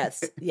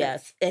 Yes.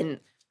 And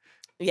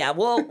yeah,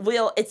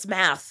 we'll it's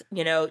math.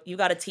 You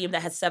got a team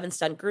that has 7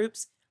 stunt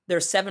groups,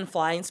 there's 7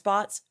 flying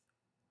spots,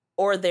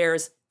 or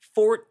there's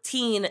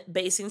 14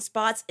 basing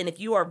spots. And if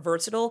you are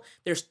versatile,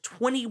 there's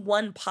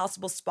 21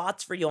 possible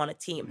spots for you on a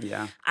team.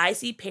 Yeah. I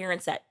see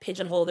parents that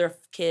pigeonhole their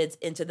kids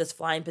into this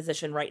flying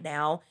position right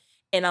now.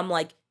 And I'm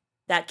like,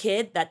 that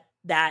kid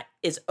that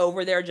is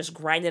over there just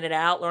grinding it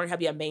out, learning how to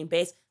be a main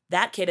base,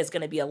 that kid is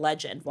going to be a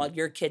legend while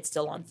your kid's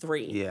still on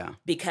 3. Yeah.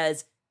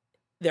 Because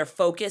their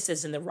focus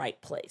is in the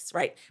right place,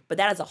 right? But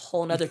that is a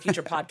whole nother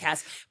future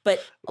podcast.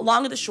 But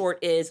long and the short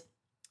is,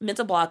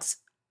 mental blocks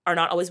are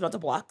not always mental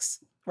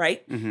blocks,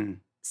 right? Mm-hmm.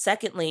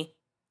 Secondly,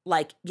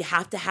 like, you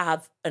have to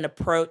have an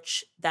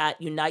approach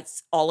that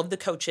unites all of the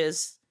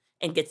coaches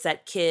and gets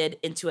that kid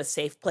into a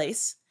safe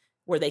place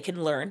where they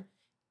can learn.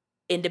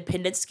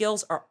 Independent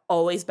skills are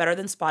always better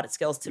than spotted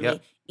skills to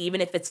me, even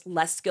if it's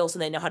less skills than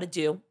they know how to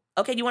do.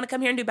 Okay, you want to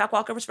come here and do back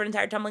walkovers for an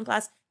entire tumbling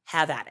class?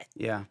 Have at it.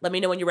 Yeah. Let me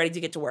know when you're ready to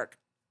get to work.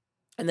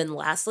 And then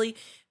lastly,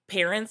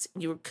 parents,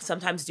 you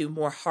sometimes do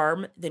more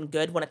harm than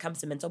good when it comes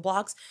to mental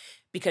blocks,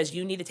 because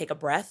you need to take a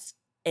breath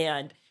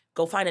and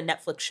go find a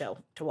Netflix show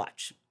to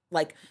watch.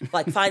 Like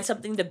find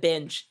something to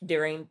binge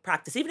during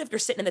practice. Even if you're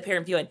sitting in the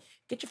parent viewing,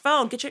 get your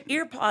phone, get your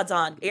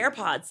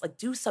AirPods, like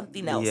do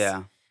something else.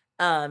 Yeah.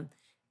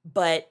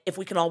 But if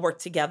we can all work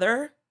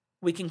together,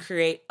 we can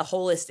create a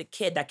holistic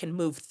kid that can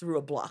move through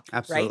a block.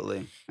 Absolutely.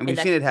 Right? And we've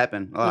seen it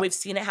happen a lot. We've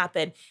seen it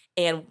happen.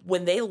 And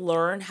when they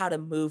learn how to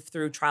move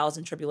through trials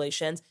and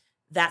tribulations,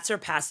 that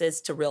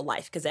surpasses to real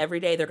life, because every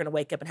day they're going to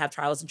wake up and have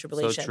trials and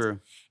tribulations. So true.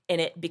 And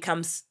it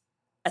becomes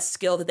a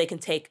skill that they can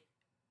take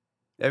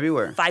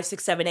everywhere. 5,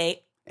 6, 7,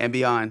 8. And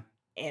beyond.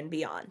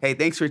 Hey,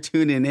 thanks for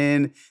tuning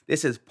in.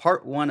 This is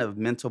part 1 of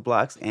Mental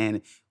Blocks,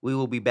 and we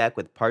will be back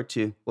with part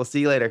 2. We'll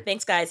see you later.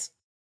 Thanks, guys.